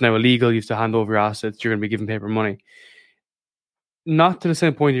 it's now illegal. You have to hand over your assets. You're going to be given paper money. Not to the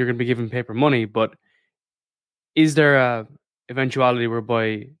same point you're going to be given paper money, but is there a eventuality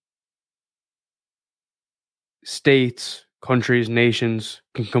whereby states, countries, nations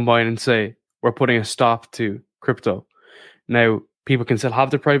can combine and say, we're putting a stop to crypto? Now, people can still have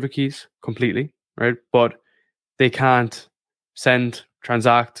their private keys completely, right? But they can't send,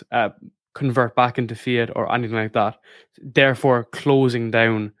 transact, convert back into fiat or anything like that. Therefore, closing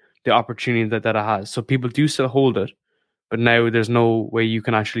down the opportunity that it has. So people do still hold it, but now there's no way you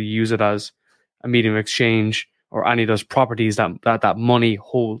can actually use it as a medium of exchange or any of those properties that money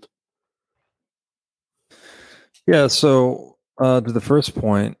hold. Yeah. So to the first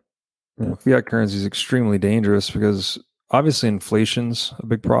point, fiat currency is extremely dangerous because obviously inflation's a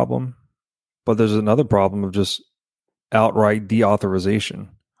big problem, but there's another problem of just outright deauthorization.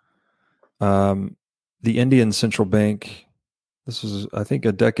 The Indian central bank, this was, I think,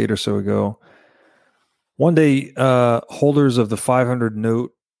 a decade or so ago. One day, holders of the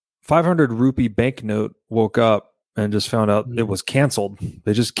 500 rupee banknote woke up and just found out it was canceled.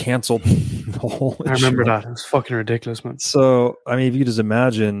 They just canceled the whole issue. I remember that. It was fucking ridiculous, man. So, I mean, if you just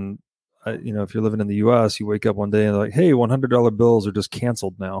imagine, if you're living in the U.S., you wake up one day and they're like, hey, $100 bills are just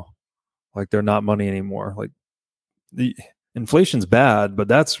canceled now. Like, they're not money anymore. Like, the inflation's bad, but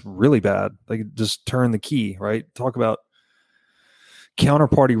that's really bad. Like, just turn the key, right? Talk about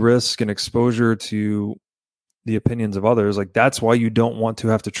counterparty risk and exposure to the opinions of others. Like, that's why you don't want to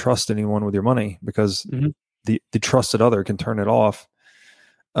have to trust anyone with your money, because the trusted other can turn it off.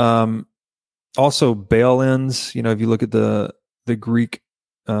 Also bail-ins, if you look at the Greek,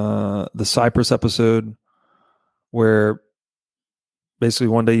 the Cyprus episode, where basically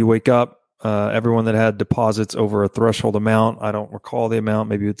one day you wake up, everyone that had deposits over a threshold amount, I don't recall the amount,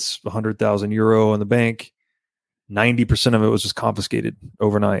 maybe it's 100,000 euro in the bank, 90% of it was just confiscated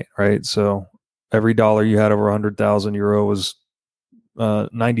overnight, right? So every dollar you had over 100,000 euro was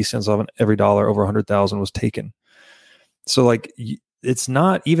 90 cents of every dollar over 100,000 was taken. So like, it's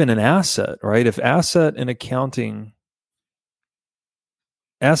not even an asset, right? If asset in accounting,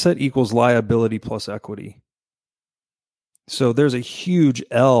 asset equals liability plus equity. So there's a huge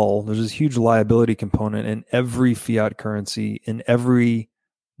there's this huge liability component in every fiat currency, in every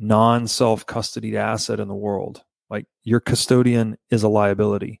non-self-custodied asset in the world. Like, your custodian is a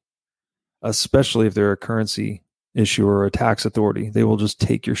liability, especially if they're a currency issuer or a tax authority. They will just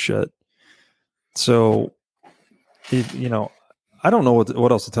take your shit. So, I don't know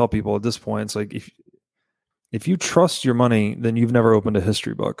what else to tell people at this point. It's like, if you trust your money, then you've never opened a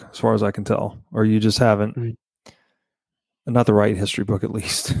history book, as far as I can tell, or you just haven't. Not the right history book, at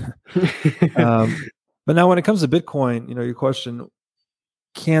least. But now when it comes to Bitcoin, your question,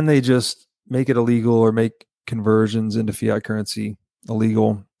 can they just make it illegal or make conversions into fiat currency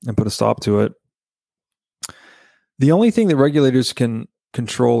illegal and put a stop to it? The only thing that regulators can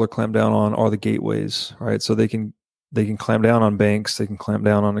control or clamp down on are the gateways, right? So they can clamp down on banks, they can clamp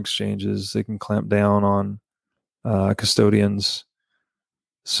down on exchanges, they can clamp down on custodians.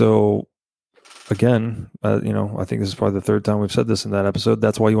 So again, I think this is probably the third time we've said this in that episode.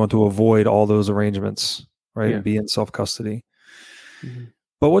 That's why you want to avoid all those arrangements, right? Yeah. And be in self-custody. Mm-hmm.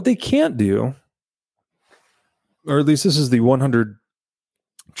 But what they can't do, or at least this is the $100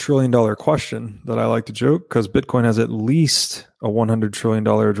 trillion question that I like to joke, because Bitcoin has at least a $100 trillion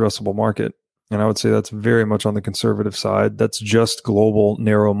addressable market. And I would say that's very much on the conservative side. That's just global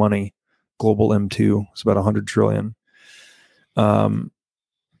narrow money. Global M2 is about 100 trillion. The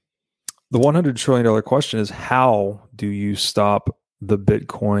 $100 trillion question is, how do you stop the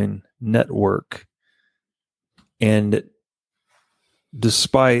Bitcoin network? And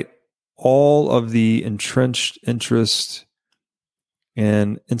despite all of the entrenched interest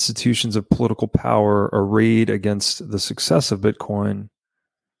and institutions of political power arrayed against the success of Bitcoin,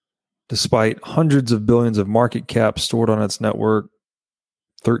 despite hundreds of billions of market cap stored on its network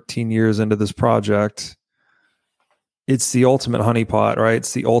 13 years into this project, it's the ultimate honeypot, right?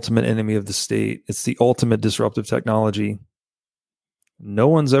 It's the ultimate enemy of the state. It's the ultimate disruptive technology. No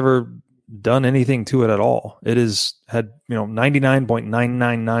one's ever done anything to it at all. It has had,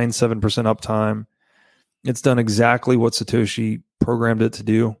 99.9997% uptime. It's done exactly what Satoshi programmed it to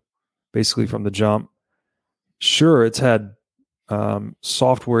do, basically from the jump. Sure, it's had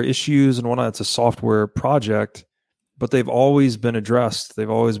software issues and whatnot. It's a software project, but they've always been addressed. They've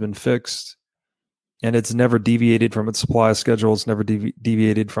always been fixed, and it's never deviated from its supply schedule. It's never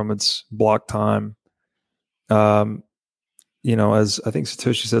deviated from its block time. As I think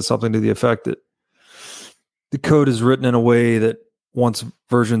Satoshi said something to the effect that the code is written in a way that once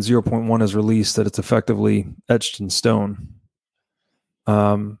version 0.1 is released, that it's effectively etched in stone.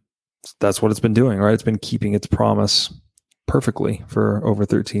 That's what it's been doing, right? It's been keeping its promise perfectly for over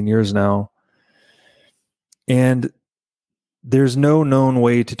 13 years now. And there's no known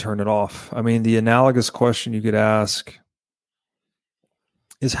way to turn it off. I mean, the analogous question you could ask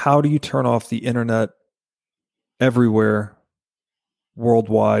is, how do you turn off the internet everywhere,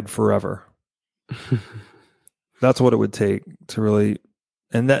 worldwide, forever? That's what it would take to really,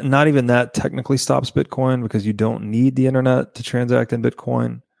 and that not even that technically stops Bitcoin, because you don't need the internet to transact in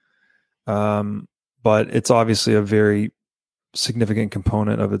Bitcoin. But it's obviously a very significant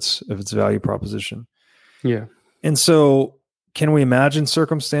component of its value proposition. Yeah. And so, can we imagine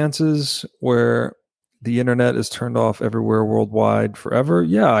circumstances where the internet is turned off everywhere worldwide forever?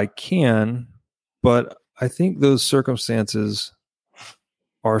 Yeah, I can. But I think those circumstances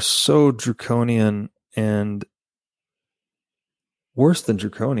are so draconian and worse than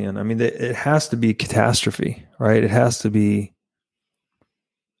draconian. I mean, it has to be catastrophe, right? It has to be,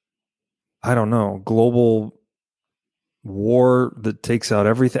 I don't know, global war that takes out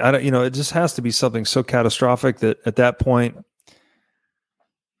everything. It just has to be something so catastrophic that at that point,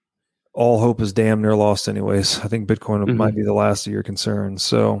 all hope is damn near lost anyways. I think Bitcoin might be the last of your concerns.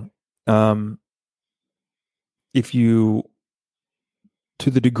 So, if you,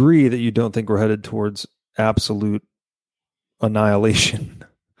 to the degree that you don't think we're headed towards absolute annihilation,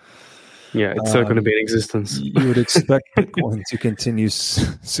 it's still going to be in existence. You would expect Bitcoin to continue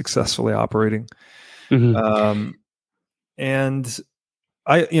successfully operating. And the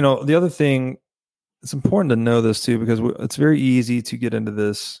other thing, it's important to know this too, because it's very easy to get into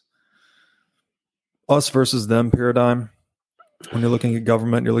this us versus them paradigm. When you're looking at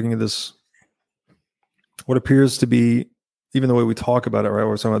government, you're looking at this, what appears to be, even the way we talk about it, right?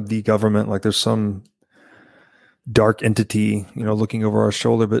 We're talking about the government, like there's some dark entity, looking over our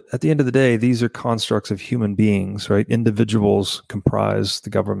shoulder. But at the end of the day, these are constructs of human beings, right? Individuals comprise the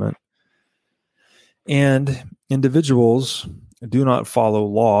government. And individuals do not follow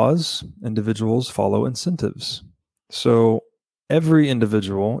laws. Individuals follow incentives. So every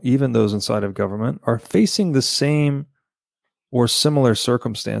individual, even those inside of government, are facing the same or similar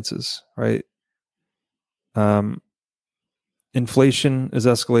circumstances, right? Inflation is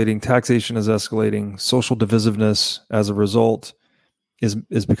escalating, taxation is escalating, social divisiveness as a result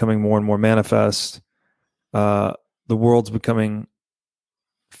is becoming more and more manifest. The world's becoming,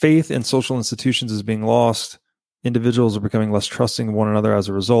 faith in social institutions is being lost. Individuals are becoming less trusting of one another as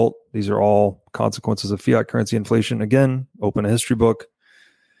a result. These are all consequences of fiat currency inflation. Again, open a history book.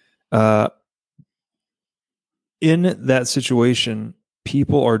 In that situation,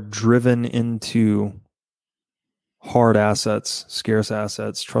 people are driven into hard assets, scarce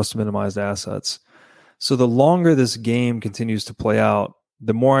assets, trust minimized assets. So the longer this game continues to play out,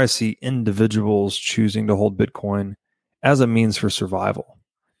 the more I see individuals choosing to hold Bitcoin as a means for survival.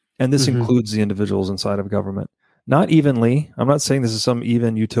 And this includes the individuals inside of government. Not evenly. I'm not saying this is some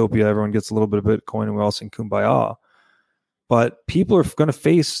even utopia. Everyone gets a little bit of Bitcoin and we all sing Kumbaya. But people are going to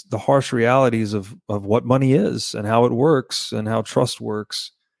face the harsh realities of what money is and how it works and how trust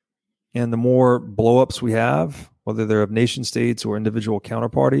works. And the more blow-ups we have, whether they're of nation states or individual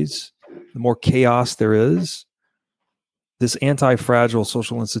counterparties, the more chaos there is. This anti-fragile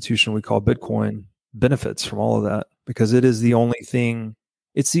social institution we call Bitcoin benefits from all of that, because it is the only thing,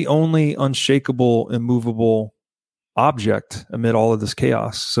 it's the only unshakable, immovable object amid all of this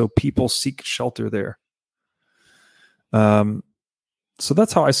chaos. So people seek shelter there. So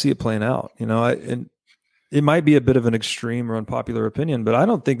that's how I see it playing out. And it might be a bit of an extreme or unpopular opinion, but I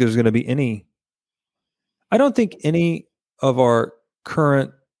don't think there's going to be any of our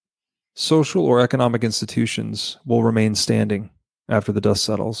current social or economic institutions will remain standing after the dust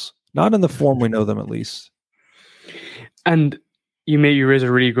settles. Not in the form we know them, at least. And you raise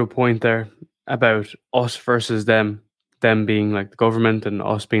a really good point there about us versus them being like the government and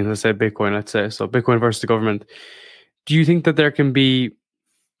us being, let's say, Bitcoin, let's say. So Bitcoin versus the government. Do you think that that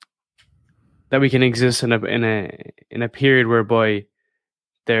we can exist in a period whereby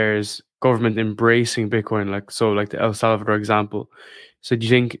there's government embracing Bitcoin, like the El Salvador example? So do you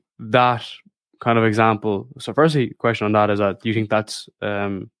think that kind of example? So firstly, question on that is that, do you think that's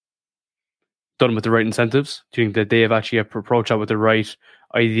done with the right incentives? Do you think that they have actually approached that with the right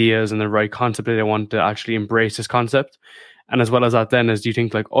ideas and the right concept that they want to actually embrace this concept? And as well as that, then, do you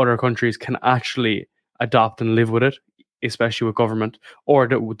think like other countries can actually adopt and live with it, especially with government, or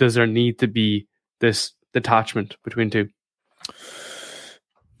does there need to be this detachment between two?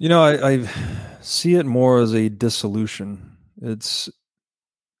 I see it more as a dissolution.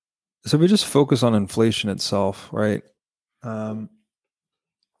 So we just focus on inflation itself, right? The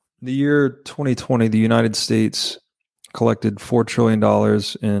year 2020, the United States collected $4 trillion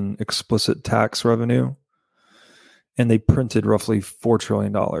in explicit tax revenue, and they printed roughly $4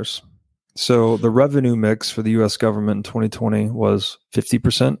 trillion. So the revenue mix for the US government in 2020 was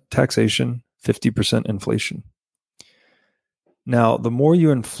 50% taxation, 50% inflation. Now, the more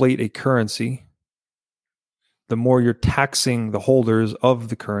you inflate a currency, the more you're taxing the holders of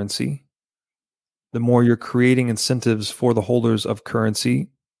the currency, the more you're creating incentives for the holders of currency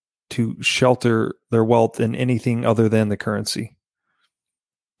to shelter their wealth in anything other than the currency.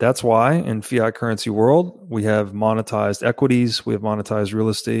 That's why in fiat currency world, we have monetized equities, we have monetized real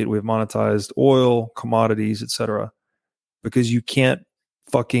estate, we have monetized oil, commodities, etc. Because you can't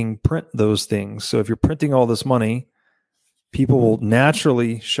fucking print those things. So if you're printing all this money, people will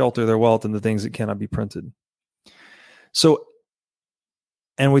naturally shelter their wealth in the things that cannot be printed. So,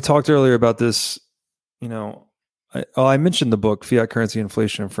 and we talked earlier about this, I mentioned the book, Fiat Currency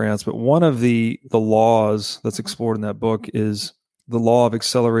Inflation in France, but one of the laws that's explored in that book is the law of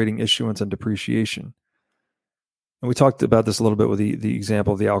accelerating issuance and depreciation. And we talked about this a little bit with the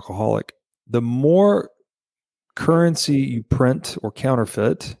example of the alcoholic. The more currency you print or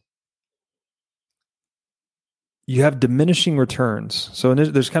counterfeit, you have diminishing returns. So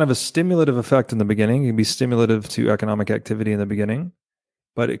there's kind of a stimulative effect in the beginning. It can be stimulative to economic activity in the beginning,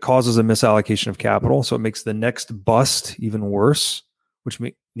 but it causes a misallocation of capital. So it makes the next bust even worse,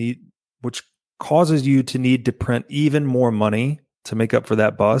 which causes you to need to print even more money to make up for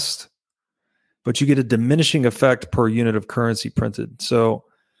that bust. But you get a diminishing effect per unit of currency printed. So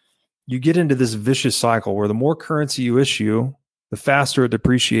you get into this vicious cycle where the more currency you issue, the faster it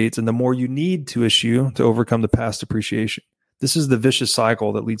depreciates, and the more you need to issue to overcome the past depreciation. This is the vicious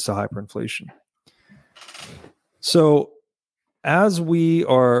cycle that leads to hyperinflation. So as we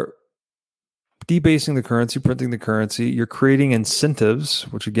are debasing the currency, printing the currency, you're creating incentives,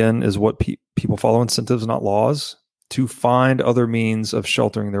 which again is what people follow, incentives, not laws, to find other means of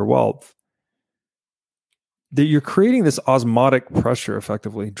sheltering their wealth. That you're creating this osmotic pressure,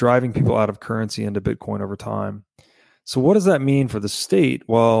 effectively driving people out of currency into Bitcoin over time. So what does that mean for the state?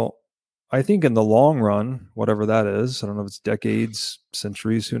 Well, I think in the long run, whatever that is, I don't know if it's decades,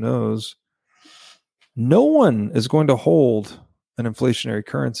 centuries, who knows, no one is going to hold an inflationary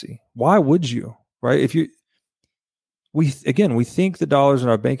currency. Why would you, right? We think the dollars in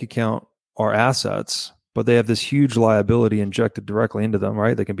our bank account are assets, but they have this huge liability injected directly into them,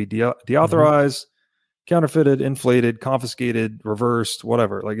 right? They can be deauthorized, counterfeited, inflated, confiscated, reversed,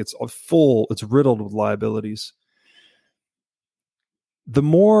 whatever. Like it's riddled with liabilities. The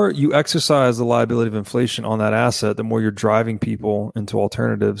more you exercise the liability of inflation on that asset, the more you're driving people into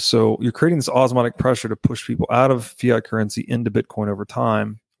alternatives. So you're creating this osmotic pressure to push people out of fiat currency into Bitcoin over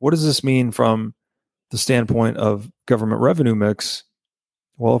time. What does this mean from the standpoint of government revenue mix?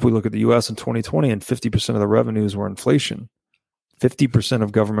 Well, if we look at the US in 2020 and 50% of the revenues were inflation, 50%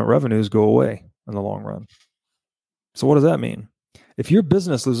 of government revenues go away in the long run. So what does that mean? If your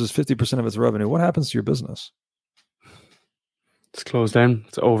business loses 50% of its revenue, what happens to your business? It's closed down.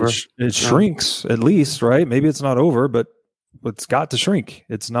 It's over. It shrinks at least, right? Maybe it's not over, but it's got to shrink.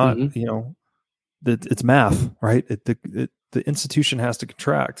 It's not, it's math, right? The institution has to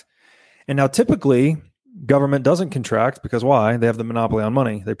contract. And now typically government doesn't contract because why? They have the monopoly on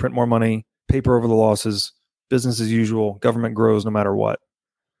money. They print more money, paper over the losses, business as usual, government grows no matter what.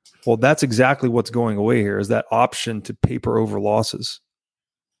 Well, that's exactly what's going away here is that option to paper over losses.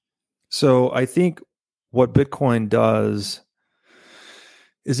 So I think what Bitcoin does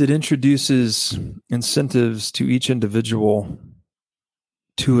is it introduces incentives to each individual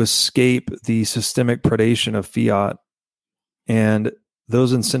to escape the systemic predation of fiat. And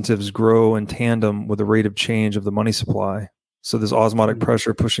those incentives grow in tandem with the rate of change of the money supply. So this osmotic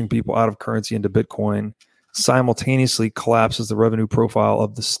pressure pushing people out of currency into Bitcoin simultaneously collapses the revenue profile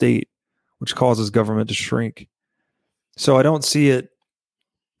of the state, which causes government to shrink. So I don't see it,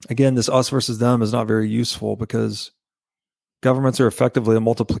 again, this us versus them is not very useful because governments are effectively a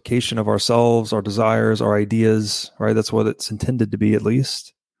multiplication of ourselves, our desires, our ideas, right? That's what it's intended to be, at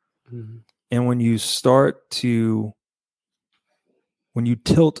least. Mm-hmm. And when you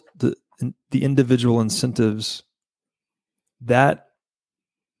tilt the individual incentives, that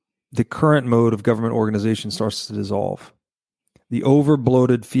the current mode of government organization starts to dissolve. the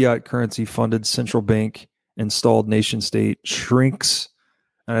over-bloated fiat currency funded central bank installed nation state shrinks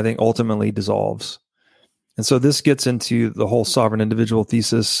and I think ultimately dissolves. And so this gets into the whole sovereign individual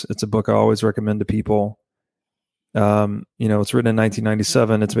thesis. It's a book I always recommend to people. It's written in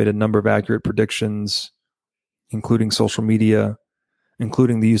 1997. It's made a number of accurate predictions, including social media,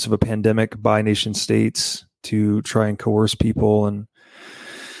 including the use of a pandemic by nation states to try and coerce people and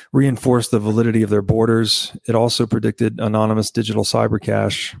reinforce the validity of their borders. It also predicted anonymous digital cyber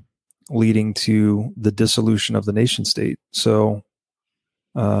cash, leading to the dissolution of the nation state. So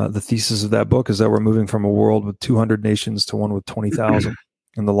the thesis of that book is that we're moving from a world with 200 nations to one with 20,000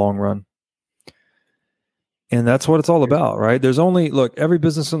 in the long run. And that's what it's all about, right? There's only, every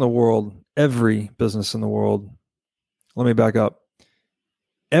business in the world, let me back up.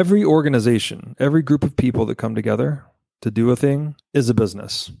 Every organization, every group of people that come together to do a thing is a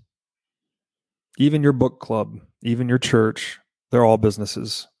business. Even your book club, even your church, they're all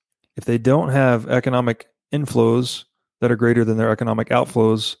businesses. If they don't have economic inflows that are greater than their economic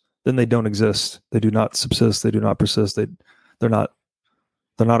outflows, then they don't exist. They do not subsist. They do not persist. They're not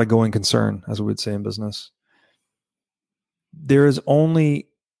a going concern, as we would say in business.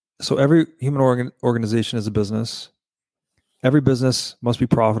 So every human organization is a business. Every business must be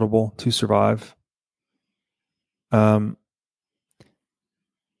profitable to survive.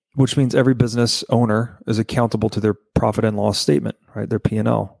 Which means every business owner is accountable to their profit and loss statement, right? Their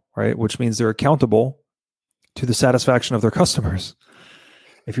P&L, right? Which means they're accountable to the satisfaction of their customers.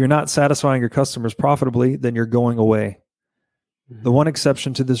 If you're not satisfying your customers profitably, then you're going away. Mm-hmm. The one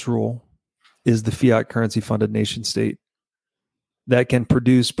exception to this rule is the fiat currency funded nation state that can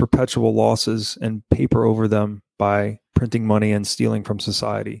produce perpetual losses and paper over them by printing money and stealing from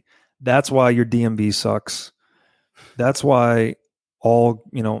society. That's why your DMV sucks. That's why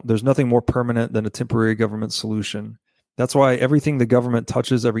there's nothing more permanent than a temporary government solution. That's why everything the government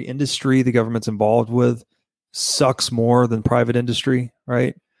touches, every industry the government's involved with, sucks more than private industry,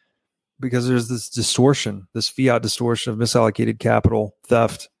 right? Because there's this distortion, this fiat distortion of misallocated capital,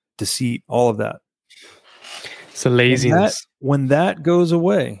 theft, deceit, all of that. So laziness. When that goes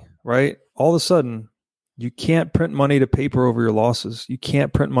away, right? All of a sudden, you can't print money to paper over your losses. You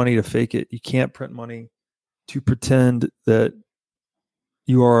can't print money to fake it. You can't print money to pretend that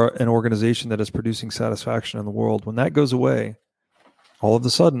you are an organization that is producing satisfaction in the world. When that goes away, all of a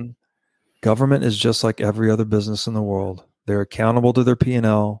sudden, government is just like every other business in the world. They're accountable to their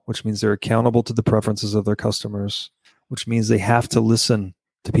P&L, which means they're accountable to the preferences of their customers, which means they have to listen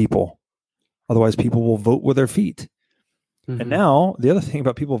to people. Otherwise, people will vote with their feet. Mm-hmm. And now, the other thing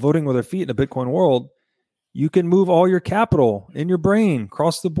about people voting with their feet in a Bitcoin world, you can move all your capital in your brain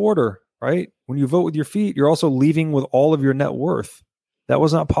across the border, right? When you vote with your feet, you're also leaving with all of your net worth. That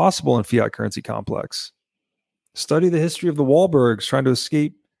was not possible in fiat currency complex. Study the history of the Wahlbergs trying to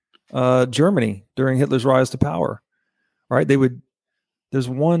escape Germany during Hitler's rise to power. Right? There's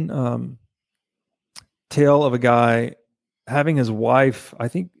one tale of a guy having his wife, I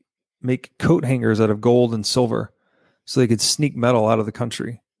think, make coat hangers out of gold and silver so they could sneak metal out of the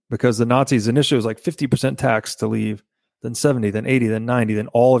country, because the Nazis initially was like 50% tax to leave, then 70, then 80, then 90, then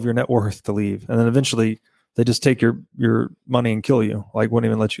all of your net worth to leave. And then eventually they just take your money and kill you, like wouldn't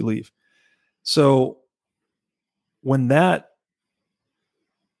even let you leave. So when that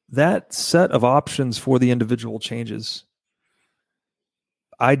set of options for the individual changes,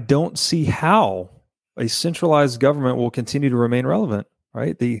 I don't see how a centralized government will continue to remain relevant,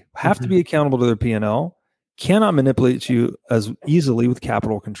 right? They have to be accountable to their P&L, cannot manipulate you as easily with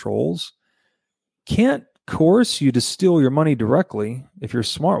capital controls, can't coerce you to steal your money directly if you're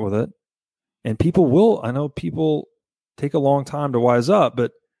smart with it. And I know people take a long time to wise up,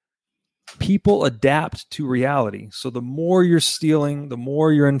 but people adapt to reality. So the more you're stealing, the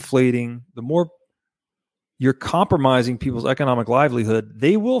more you're inflating, the more you're compromising people's economic livelihood,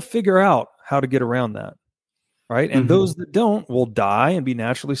 they will figure out how to get around that, right? And those that don't will die and be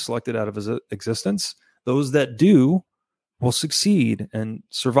naturally selected out of existence. Those that do will succeed and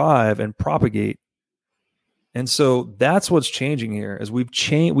survive and propagate. And so that's what's changing here, is we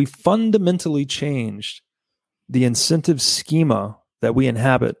fundamentally changed the incentive schema that we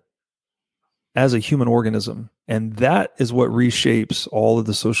inhabit as a human organism. And that is what reshapes all of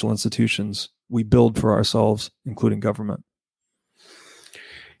the social institutions we build for ourselves, including government.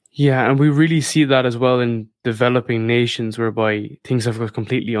 Yeah, and we really see that as well in developing nations whereby things have got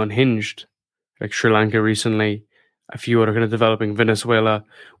completely unhinged, like Sri Lanka recently, a few other kind of developing, Venezuela,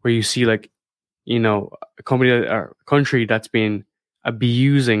 where you see a country that's been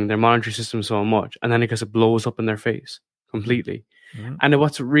abusing their monetary system so much, and then it blows up in their face completely. Mm-hmm. And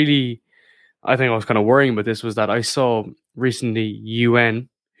what's really I think I was kind of worrying about this was that I saw recently UN,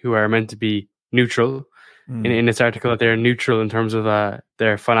 who are meant to be neutral, in this article that they're neutral in terms of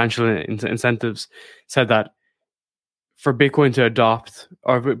their financial incentives, said that for Bitcoin to adopt,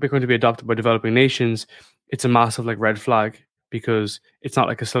 or Bitcoin to be adopted by developing nations, it's a massive like red flag, because it's not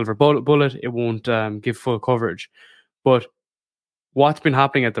like a silver bullet. It won't give full coverage. But what's been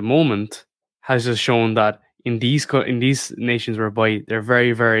happening at the moment has just shown that in these nations whereby they're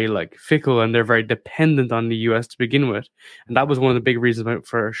very, very like fickle and they're very dependent on the US to begin with, and that was one of the big reasons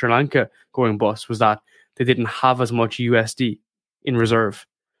for Sri Lanka going bust, was that they didn't have as much USD in reserve.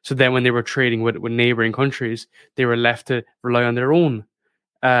 So then when they were trading with neighboring countries, they were left to rely on their own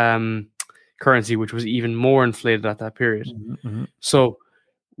currency, which was even more inflated at that period. Mm-hmm. So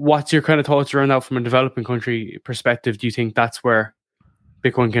what's your kind of thoughts around that from a developing country perspective? Do you think that's where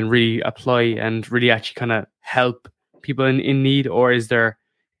Bitcoin can really apply and really actually kind of help people in need, or is there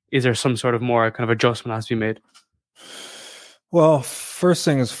some sort of more kind of adjustment has to be made? Well, first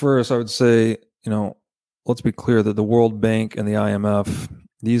thing is first, I would say, let's be clear that the World Bank and the IMF,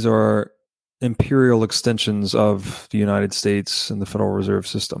 these are imperial extensions of the United States and the Federal Reserve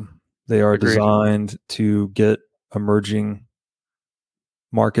System. They are Agreed. designed to get emerging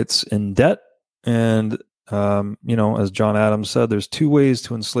markets in debt. And, as John Adams said, there's two ways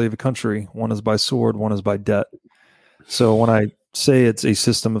to enslave a country. One is by sword, one is by debt. So when I say it's a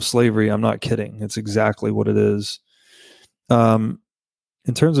system of slavery, I'm not kidding. It's exactly what it is. In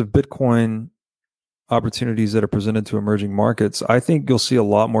terms of Bitcoin opportunities that are presented to emerging markets, I think you'll see a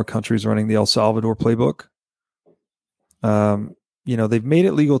lot more countries running the El Salvador playbook. They've made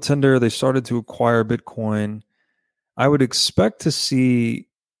it legal tender. They've started to acquire Bitcoin. I would expect to see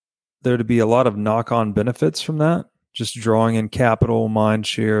there to be a lot of knock-on benefits from that, just drawing in capital, mind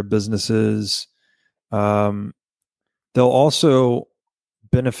share, businesses. They'll also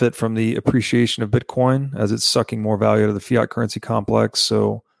benefit from the appreciation of Bitcoin as it's sucking more value out of the fiat currency complex.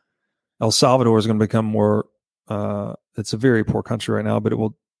 So El Salvador is going to become more, it's a very poor country right now, but it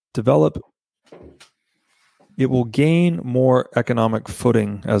will gain more economic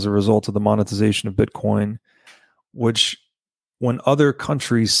footing as a result of the monetization of Bitcoin, which when other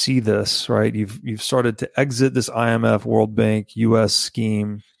countries see this, right, you've started to exit this IMF, World Bank, US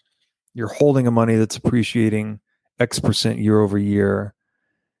scheme. You're holding a money that's appreciating X% year over year.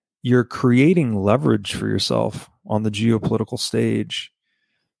 You're creating leverage for yourself on the geopolitical stage,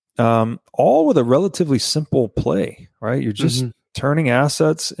 all with a relatively simple play, right? You're just turning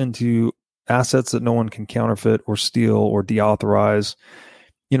assets into assets that no one can counterfeit or steal or deauthorize.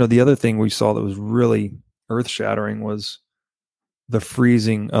 The other thing we saw that was really earth-shattering was the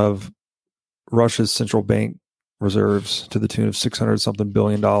freezing of Russia's central bank reserves to the tune of $600-something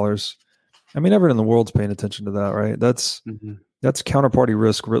billion. I mean, everyone in the world's paying attention to that, right? That's counterparty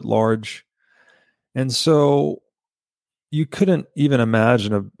risk writ large. And so you couldn't even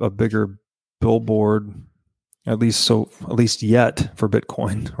imagine a bigger billboard, at least yet, for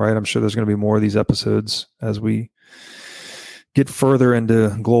Bitcoin, right? I'm sure there's going to be more of these episodes as we get further into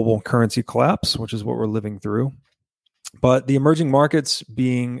global currency collapse, which is what we're living through. But the emerging markets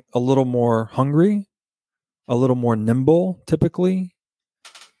being a little more hungry, a little more nimble, typically,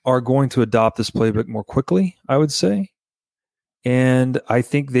 are going to adopt this playbook more quickly, I would say. And I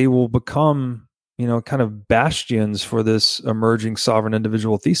think they will become, kind of bastions for this emerging sovereign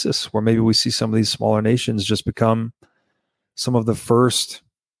individual thesis, where maybe we see some of these smaller nations just become some of the first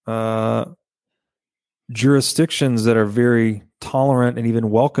jurisdictions that are very tolerant and even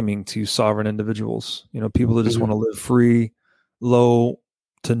welcoming to sovereign individuals. People that just want to live free, low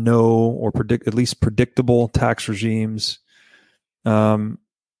to no, or at least predictable tax regimes.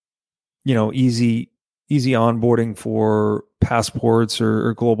 Easy onboarding for passports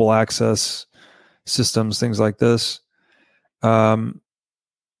or global access systems, things like this. Again,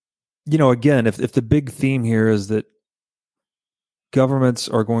 if the big theme here is that governments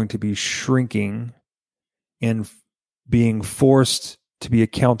are going to be shrinking and being forced to be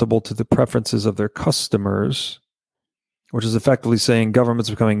accountable to the preferences of their customers, which is effectively saying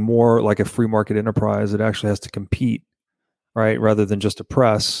government's becoming more like a free market enterprise that actually has to compete, right, rather than just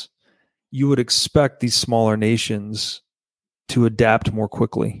oppress, you would expect these smaller nations to adapt more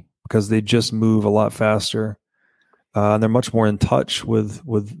quickly because they just move a lot faster. And they're much more in touch with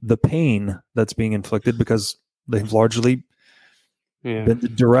the pain that's being inflicted because they've largely been the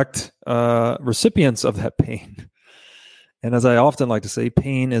direct recipients of that pain. And as I often like to say,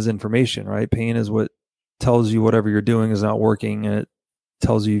 pain is information, right? Pain is what tells you whatever you're doing is not working, and it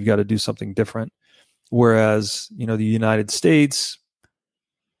tells you you've got to do something different. Whereas, the United States,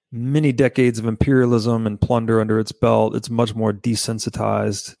 many decades of imperialism and plunder under its belt. It's much more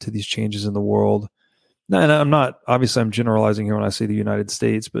desensitized to these changes in the world. And I'm generalizing here when I say the United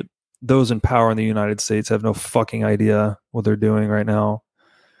States, but those in power in the United States have no fucking idea what they're doing right now.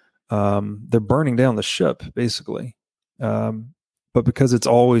 They're burning down the ship, basically. But because it's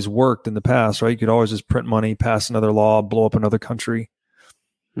always worked in the past, right? You could always just print money, pass another law, blow up another country.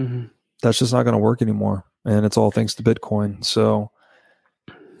 Mm-hmm. That's just not going to work anymore. And it's all thanks to Bitcoin. So,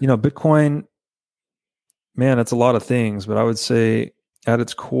 Bitcoin, man, it's a lot of things, but I would say at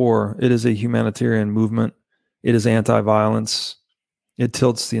its core, it is a humanitarian movement. It is anti-violence. It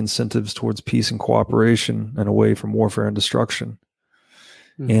tilts the incentives towards peace and cooperation and away from warfare and destruction.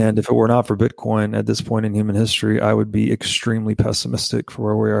 Mm-hmm. And if it were not for Bitcoin at this point in human history, I would be extremely pessimistic for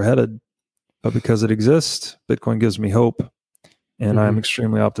where we are headed. But because it exists, Bitcoin gives me hope. And I'm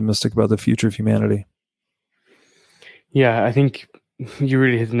extremely optimistic about the future of humanity. Yeah, I think you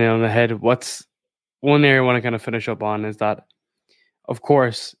really hit the nail on the head. What's one area I want to kind of finish up on is that, of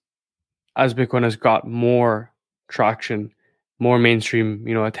course, as Bitcoin has got more traction, more mainstream,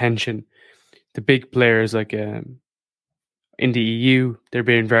 attention, the big players like in the EU, they're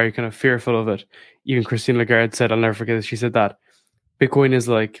being very kind of fearful of it. Even Christine Lagarde said, I'll never forget this, she said that Bitcoin is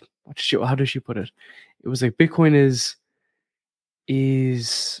like, how did she put it? It was like Bitcoin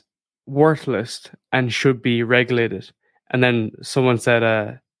is worthless and should be regulated. And then someone said,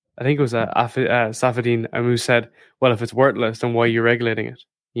 I think it was Safadine Amu said, well, if it's worthless, then why are you regulating it?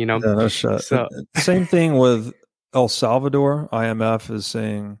 Yeah, no shit. So, same thing with El Salvador. IMF is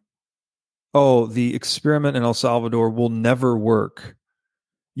saying, the experiment in El Salvador will never work.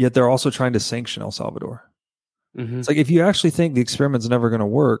 Yet they're also trying to sanction El Salvador. Mm-hmm. It's like, if you actually think the experiment's never going to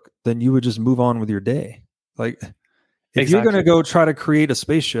work, then you would just move on with your day. Like, if you're going to go try to create a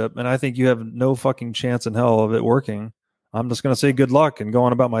spaceship, and I think you have no fucking chance in hell of it working, I'm just going to say good luck and go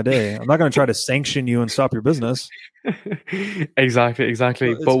on about my day. I'm not going to try to sanction you and stop your business. Exactly.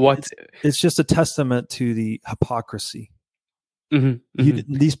 But it's just a testament to the hypocrisy.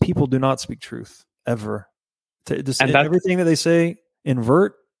 Mm-hmm. These people do not speak truth ever. Everything that they say,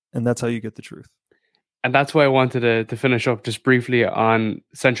 invert, and that's how you get the truth. And that's why I wanted to finish up just briefly on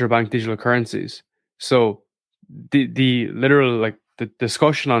central bank digital currencies. So the literal, like, the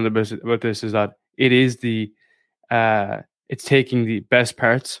discussion on about this is that it is it's taking the best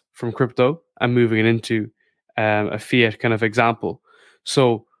parts from crypto and moving it into a fiat kind of example.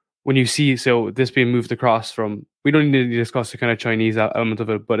 So when you see this being moved across from, we don't need to discuss the kind of Chinese element of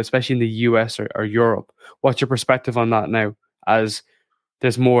it, but especially in the US or Europe, what's your perspective on that now, as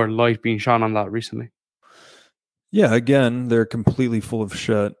there's more light being shone on that recently? Yeah, again, they're completely full of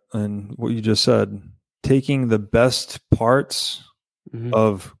shit. And what you just said, taking the best parts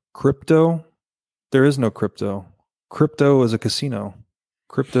of crypto, there is no crypto. Crypto is a casino.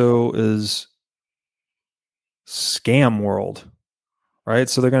 Crypto is scam world, right?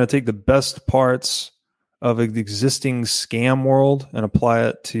 So they're going to take the best parts of the existing scam world and apply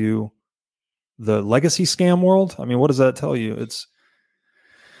it to the legacy scam world. I mean, what does that tell you?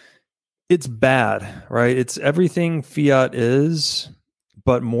 It's bad, right? It's everything fiat is,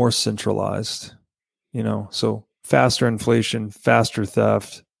 but more centralized, so faster inflation, faster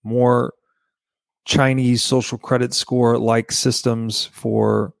theft, more Chinese social credit score like systems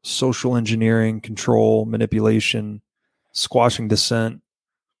for social engineering, control, manipulation, squashing dissent,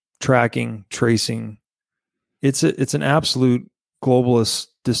 tracking, tracing. It's an absolute globalist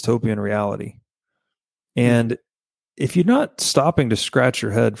dystopian reality. And if you're not stopping to scratch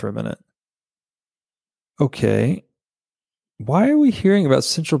your head for a minute, okay, why are we hearing about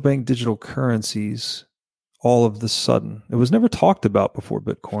central bank digital currencies all of the sudden? It was never talked about before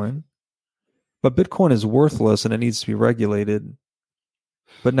Bitcoin. But Bitcoin is worthless and it needs to be regulated.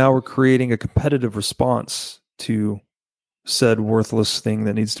 But now we're creating a competitive response to said worthless thing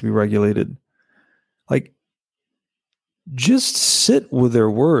that needs to be regulated. Like, just sit with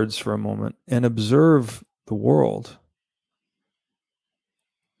their words for a moment and observe the world.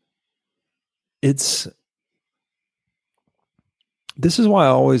 This is why I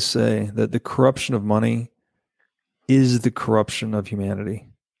always say that the corruption of money is the corruption of humanity,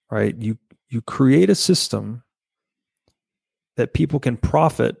 right? You create a system that people can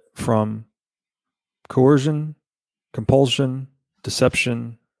profit from: coercion, compulsion,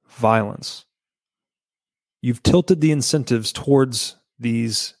 deception, violence. You've tilted the incentives towards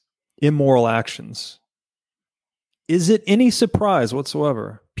these immoral actions. Is it any surprise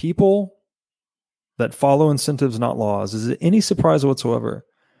whatsoever? People that follow incentives, not laws, is it any surprise whatsoever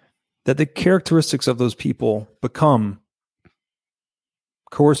that the characteristics of those people become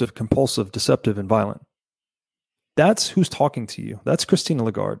coercive, compulsive, deceptive, and violent? That's who's talking to you. That's Christine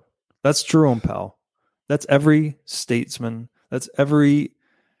Lagarde. That's Jerome Powell. That's every statesman. That's every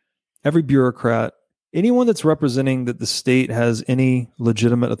bureaucrat. Anyone that's representing that the state has any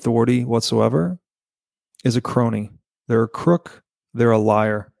legitimate authority whatsoever is a crony. They're a crook. They're a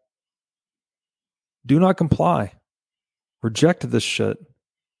liar. Do not comply. Reject this shit.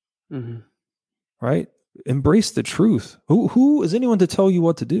 Mm-hmm. Right? Embrace the truth. Who is anyone to tell you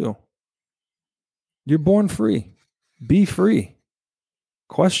what to do? You're born free. Be free.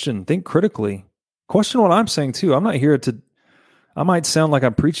 Question. Think critically. Question what I'm saying too. I'm not here to, I might sound like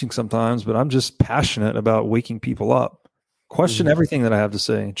I'm preaching sometimes, but I'm just passionate about waking people up. Question everything that I have to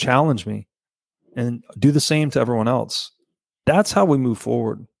say. Challenge me. And do the same to everyone else. That's how we move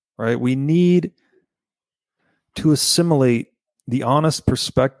forward, right? We need to assimilate the honest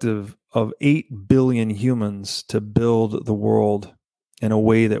perspective of 8 billion humans to build the world in a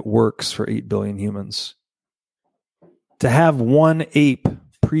way that works for 8 billion humans. To have one ape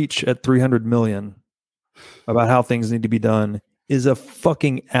preach at 300 million about how things need to be done is a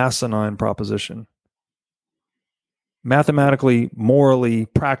fucking asinine proposition. Mathematically, morally,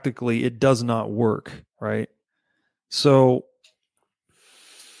 practically, it does not work, right? So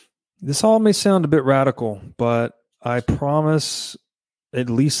this all may sound a bit radical, but I promise, at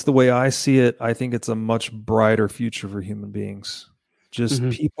least the way I see it, I think it's a much brighter future for human beings. Just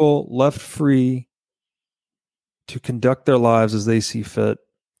people left free to conduct their lives as they see fit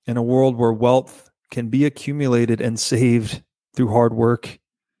in a world where wealth can be accumulated and saved through hard work,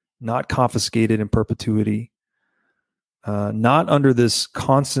 not confiscated in perpetuity, not under this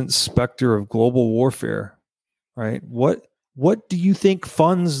constant specter of global warfare, right? What do you think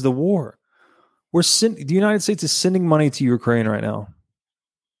funds the war? The United States is sending money to Ukraine right now.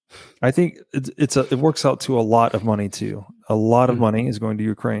 I think it works out to a lot of money too. A lot of money is going to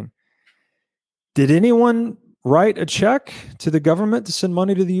Ukraine. Did anyone write a check to the government to send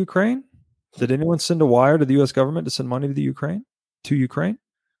money to the Ukraine? Did anyone send a wire to the U.S. government to send money to the Ukraine? To Ukraine?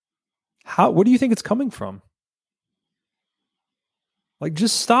 What do you think it's coming from? Like,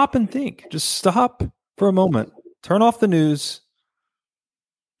 just stop and think. Just stop for a moment. Turn off the news.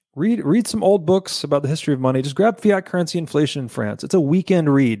 Read some old books about the history of money. Just grab Fiat Currency Inflation in France. It's a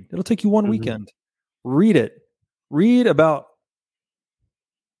weekend read. It'll take you one weekend. Read it. Read about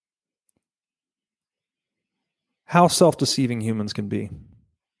how self-deceiving humans can be.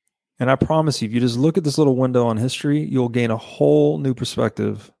 And I promise you, if you just look at this little window on history, you'll gain a whole new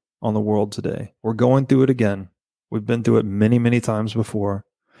perspective on the world today. We're going through it again. We've been through it many, many times before.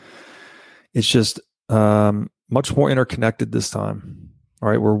 It's just much more interconnected this time. All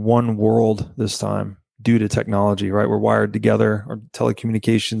right, we're one world this time due to technology, right? We're wired together, our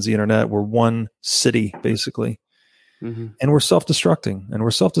telecommunications, the internet. We're one city, basically. And we're self-destructing. And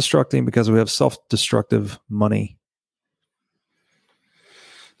we're self-destructing because we have self-destructive money.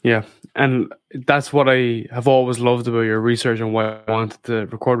 Yeah, and that's what I have always loved about your research and why I wanted to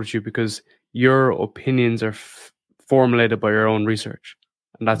record with you, because your opinions are formulated by your own research.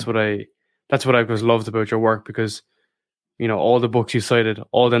 And that's what I just loved about your work, because you know, all the books you cited,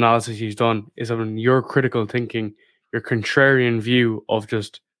 all the analysis you've done is on your critical thinking, your contrarian view of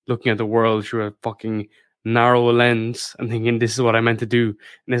just looking at the world through a fucking narrow lens and thinking this is what I meant to do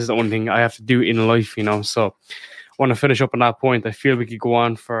and this is the only thing I have to do in life, you know. So I want to finish up on that point. I feel we could go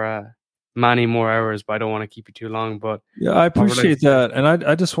on for many more hours, but I don't want to keep you too long. But yeah, I appreciate that. And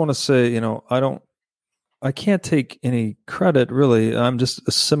I just want to say, you know, I can't take any credit, really. I'm just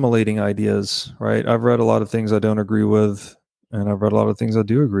assimilating ideas, right? I've read a lot of things I don't agree with, and I've read a lot of things I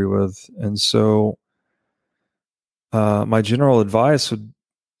do agree with. And so my general advice would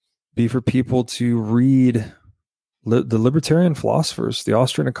be for people to read the libertarian philosophers, the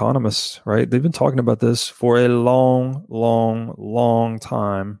Austrian economists, right? They've been talking about this for a long, long, long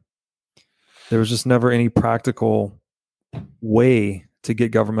time. There was just never any practical way to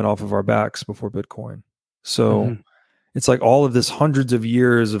get government off of our backs before Bitcoin. So it's like all of this hundreds of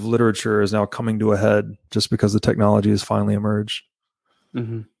years of literature is now coming to a head just because the technology has finally emerged.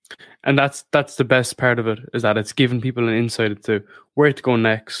 And that's the best part of it, is that it's given people an insight into where to go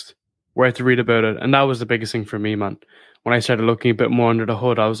next, where to read about it. And that was the biggest thing for me, man. When I started looking a bit more under the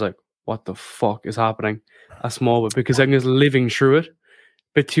hood, I was like, what the fuck is happening? A small bit, because I was living through it, a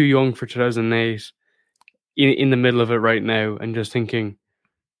bit too young for 2008, in the middle of it right now, and just thinking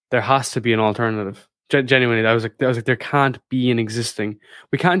there has to be an alternative. Genuinely, I was like, there can't be an existing.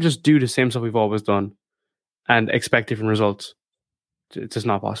 We can't just do the same stuff we've always done and expect different results. It's just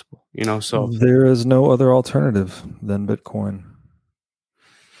not possible, you know. So there is no other alternative than Bitcoin.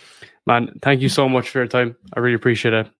 Man, thank you so much for your time. I really appreciate it.